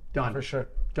restaurants. Done. For sure.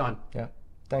 Done. Yeah.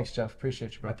 Thanks, Jeff.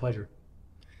 Appreciate you, bro. My pleasure.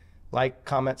 Like,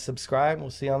 comment, subscribe. We'll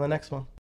see you on the next one.